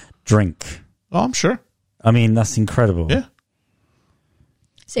drink? Oh, I'm sure. I mean, that's incredible. Yeah.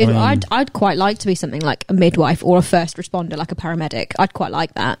 See, I'd quite like to be something like a midwife or a first responder, like a paramedic. I'd quite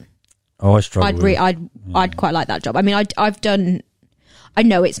like that. Oh, I struggle. I'd quite like that job. I mean, I've done. I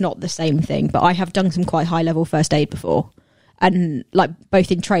know it's not the same thing, but I have done some quite high level first aid before, and like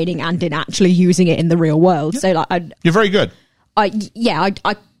both in training and in actually using it in the real world. So like, you're very good. I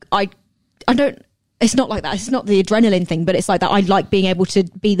don't. It's not like that. It's not the adrenaline thing, but it's like that. I like being able to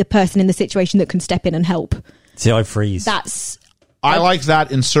be the person in the situation that can step in and help. See, I freeze. I like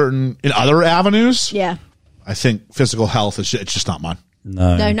that in other avenues. Yeah. I think physical health it's just not mine.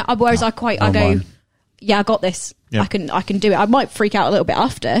 No. Whereas I go, yeah, I got this. Yeah. I can do it. I might freak out a little bit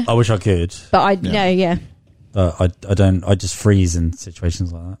after. I wish I could, but yeah. But I don't. I just freeze in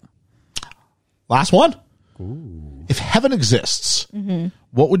situations like that. Last one. Ooh. If heaven exists,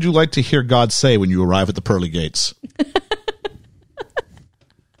 what would you like to hear God say when you arrive at the pearly gates?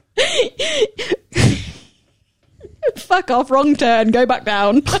 Fuck off, wrong turn, go back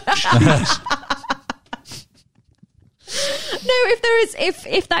down. No,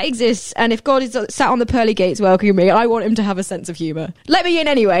 if that exists, and if God is sat on the pearly gates welcoming me, I want him to have a sense of humour. Let me in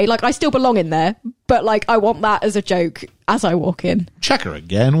anyway. Like, I still belong in there, but like, I want that as a joke as I walk in. Check her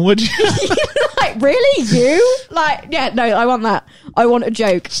again, would you? Like, really, you? Like, yeah, no, I want that. I want a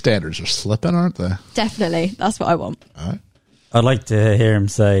joke. Standards are slipping, aren't they? Definitely, that's what I want. All right. I'd like to hear him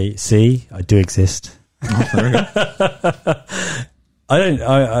say, "See, I do exist." Oh, there we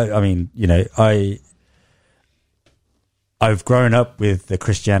go. I mean, I've grown up with the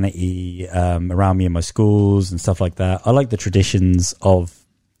Christianity around me in my schools and stuff like that. I like the traditions of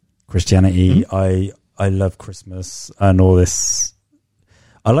Christianity. I love Christmas and all this.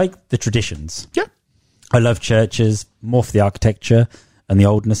 I like the traditions. Yeah. I love churches, more for the architecture and the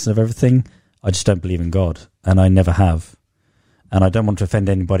oldness of everything. I just don't believe in God, and I never have. And I don't want to offend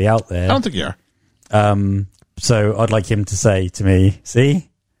anybody out there. I don't think you are. So I'd like him to say to me, "See,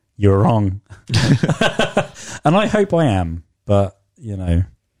 you're wrong." And I hope I am, but I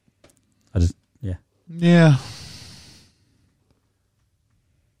just yeah.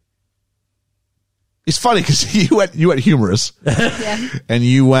 It's funny because you went humorous, yeah, and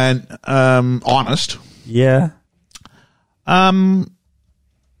you went honest. Yeah.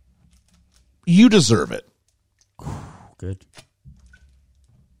 You deserve it. Good.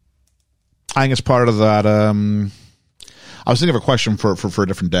 I think it's part of that. I was thinking of a question for a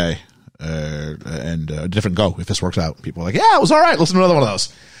different day. And a different go if this works out. People are like, yeah, it was all right. Listen to another one of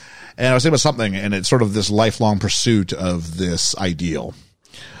those. And I was thinking about something, and it's sort of this lifelong pursuit of this ideal.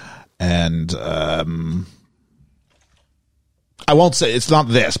 And I won't say it's not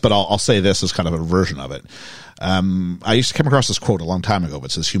this, but I'll say this as kind of a version of it. I used to come across this quote a long time ago.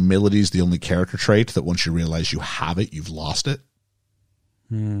 It says, humility is the only character trait that once you realize you have it, you've lost it.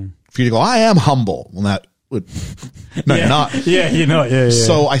 For you to go, I am humble. Well, that would, no, you're not. Yeah, you're not. Yeah.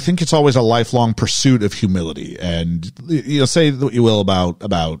 So I think it's always a lifelong pursuit of humility. And, say what you will about,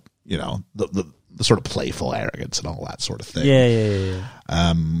 the sort of playful arrogance and all that sort of thing.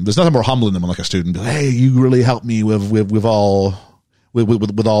 Yeah. There's nothing more humbling than when like a student be like, hey, you really helped me with all.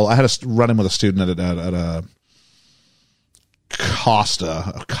 I had a run in with a student at a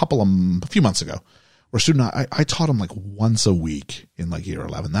Costa a few months ago, where a student I taught him like once a week in like year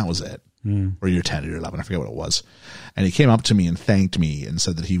 11. That was it. Or year 10 or year 11. I forget what it was. And he came up to me and thanked me and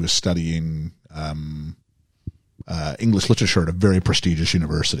said that he was studying English literature at a very prestigious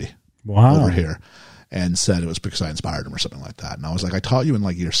university over here, and said it was because I inspired him or something like that. And I was like, I taught you in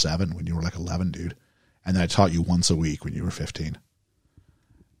like year 7 when you were like 11, dude. And then I taught you once a week when you were 15.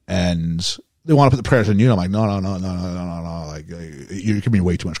 And they want to put the prayers on you. I'm like, no. Like, you're giving me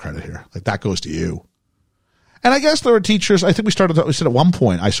way too much credit here. Like, that goes to you. And I guess there were teachers. I think we said at one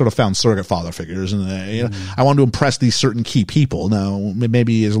point, I sort of found surrogate father figures, and I wanted to impress these certain key people. Now,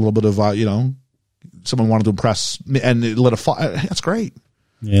 maybe is a little bit of, someone wanted to impress me and it lit a fire. That's great.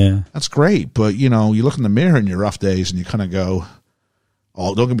 Yeah. That's great. But, you look in the mirror in your rough days and you kind of go,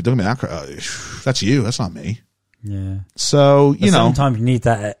 oh, don't give me that. That's you. That's not me. Yeah. So, sometimes you need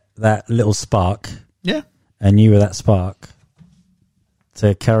that little spark. Yeah. And you were that spark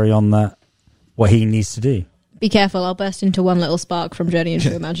to carry on what he needs to do. Be careful, I'll burst into one little spark from Journey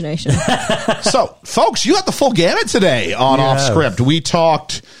into Imagination. So, folks, you got the full gamut today on Off Script. We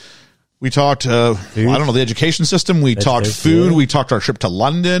talked, I don't know, the education system. We talked food. We talked our trip to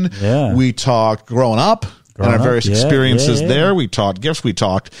London. Yeah. We talked growing up and our various experiences there. We talked gifts. We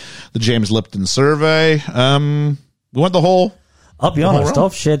talked the James Lipton survey. We went the whole... I'll be honest,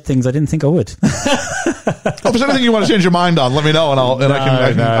 I've shared things I didn't think I would. If there's anything you want to change your mind on, let me know, and I'll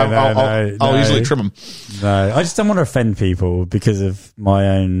easily trim them. No, I just don't want to offend people because of my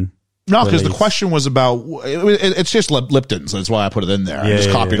own. No, because the question was about it's just Lipton's. That's why I put it in there. I just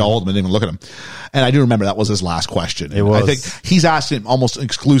copied all of them and didn't even look at them. And I do remember that was his last question. It was. I think he's asked it almost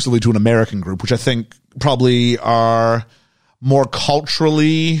exclusively to an American group, which I think probably are more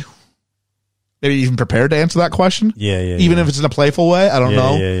culturally. Maybe even prepared to answer that question. Yeah. Even if it's in a playful way. I don't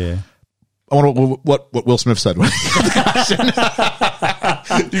know. Yeah. I wonder what Will Smith said when he got the question.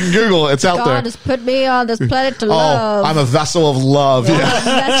 You can Google it. It's out there. God has put me on this planet to love. I'm a vessel of love. Yeah.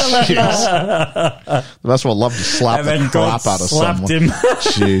 Vessel of love. The vessel of love to slap the crap out of someone. Him.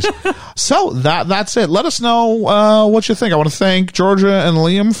 Jeez. So that's it. Let us know what you think. I want to thank Georgia and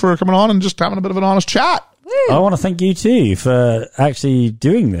Liam for coming on and just having a bit of an honest chat. I want to thank you too for actually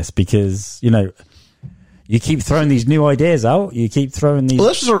doing this because, you keep throwing these new ideas out. You keep throwing these. Well,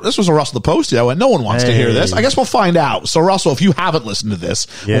 this was a Russell the Postie. I went, no one wants to hear this. I guess we'll find out. So, Russell, if you haven't listened to this,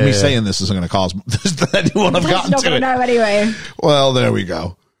 when we saying this isn't going to cause anyone have gotten to it. Not going to know anyway. Well, there we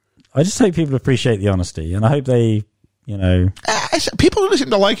go. I just hope people appreciate the honesty, and I hope they, people really seem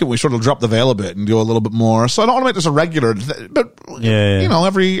to like it when we sort of drop the veil a bit and do a little bit more. So I don't want to make this a regular, but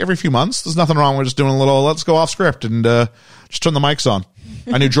every few months, there's nothing wrong with just doing a little. Let's go off script and just turn the mics on.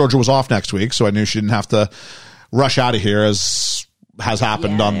 I knew Georgia was off next week, so I knew she didn't have to rush out of here as has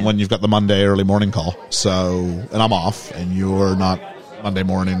happened on when you've got the Monday early morning call. So, and I'm off, and you're not Monday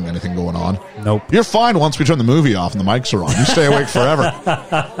morning, anything going on. Nope. You're fine once we turn the movie off and the mics are on. You stay awake forever.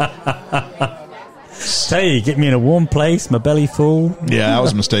 Tell you, get me in a warm place, my belly full. Yeah, that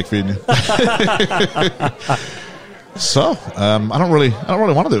was a mistake feeding you. So, I don't really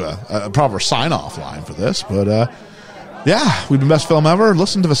want to do a proper sign-off line for this, but yeah, we've been best film ever.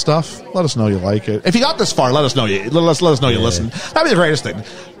 Listen to the stuff. Let us know you like it. If you got this far, let us know you listened. That'd be the greatest thing.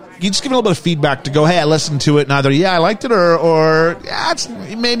 You just give me a little bit of feedback to go, hey, I listened to it, and either I liked it, or it's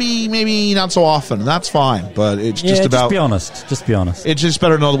maybe not so often. And that's fine, but it's just about. Just be honest. It's just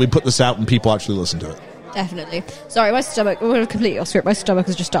better to know that we put this out and people actually listen to it. Definitely. Sorry, my stomach. We're completely off script. My stomach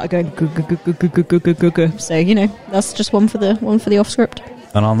has just started going. Go. So that's just one for the off script.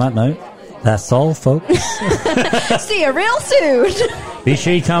 And on that note. That's all, folks. See you real soon. Be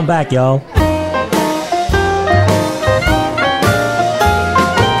sure you come back, y'all.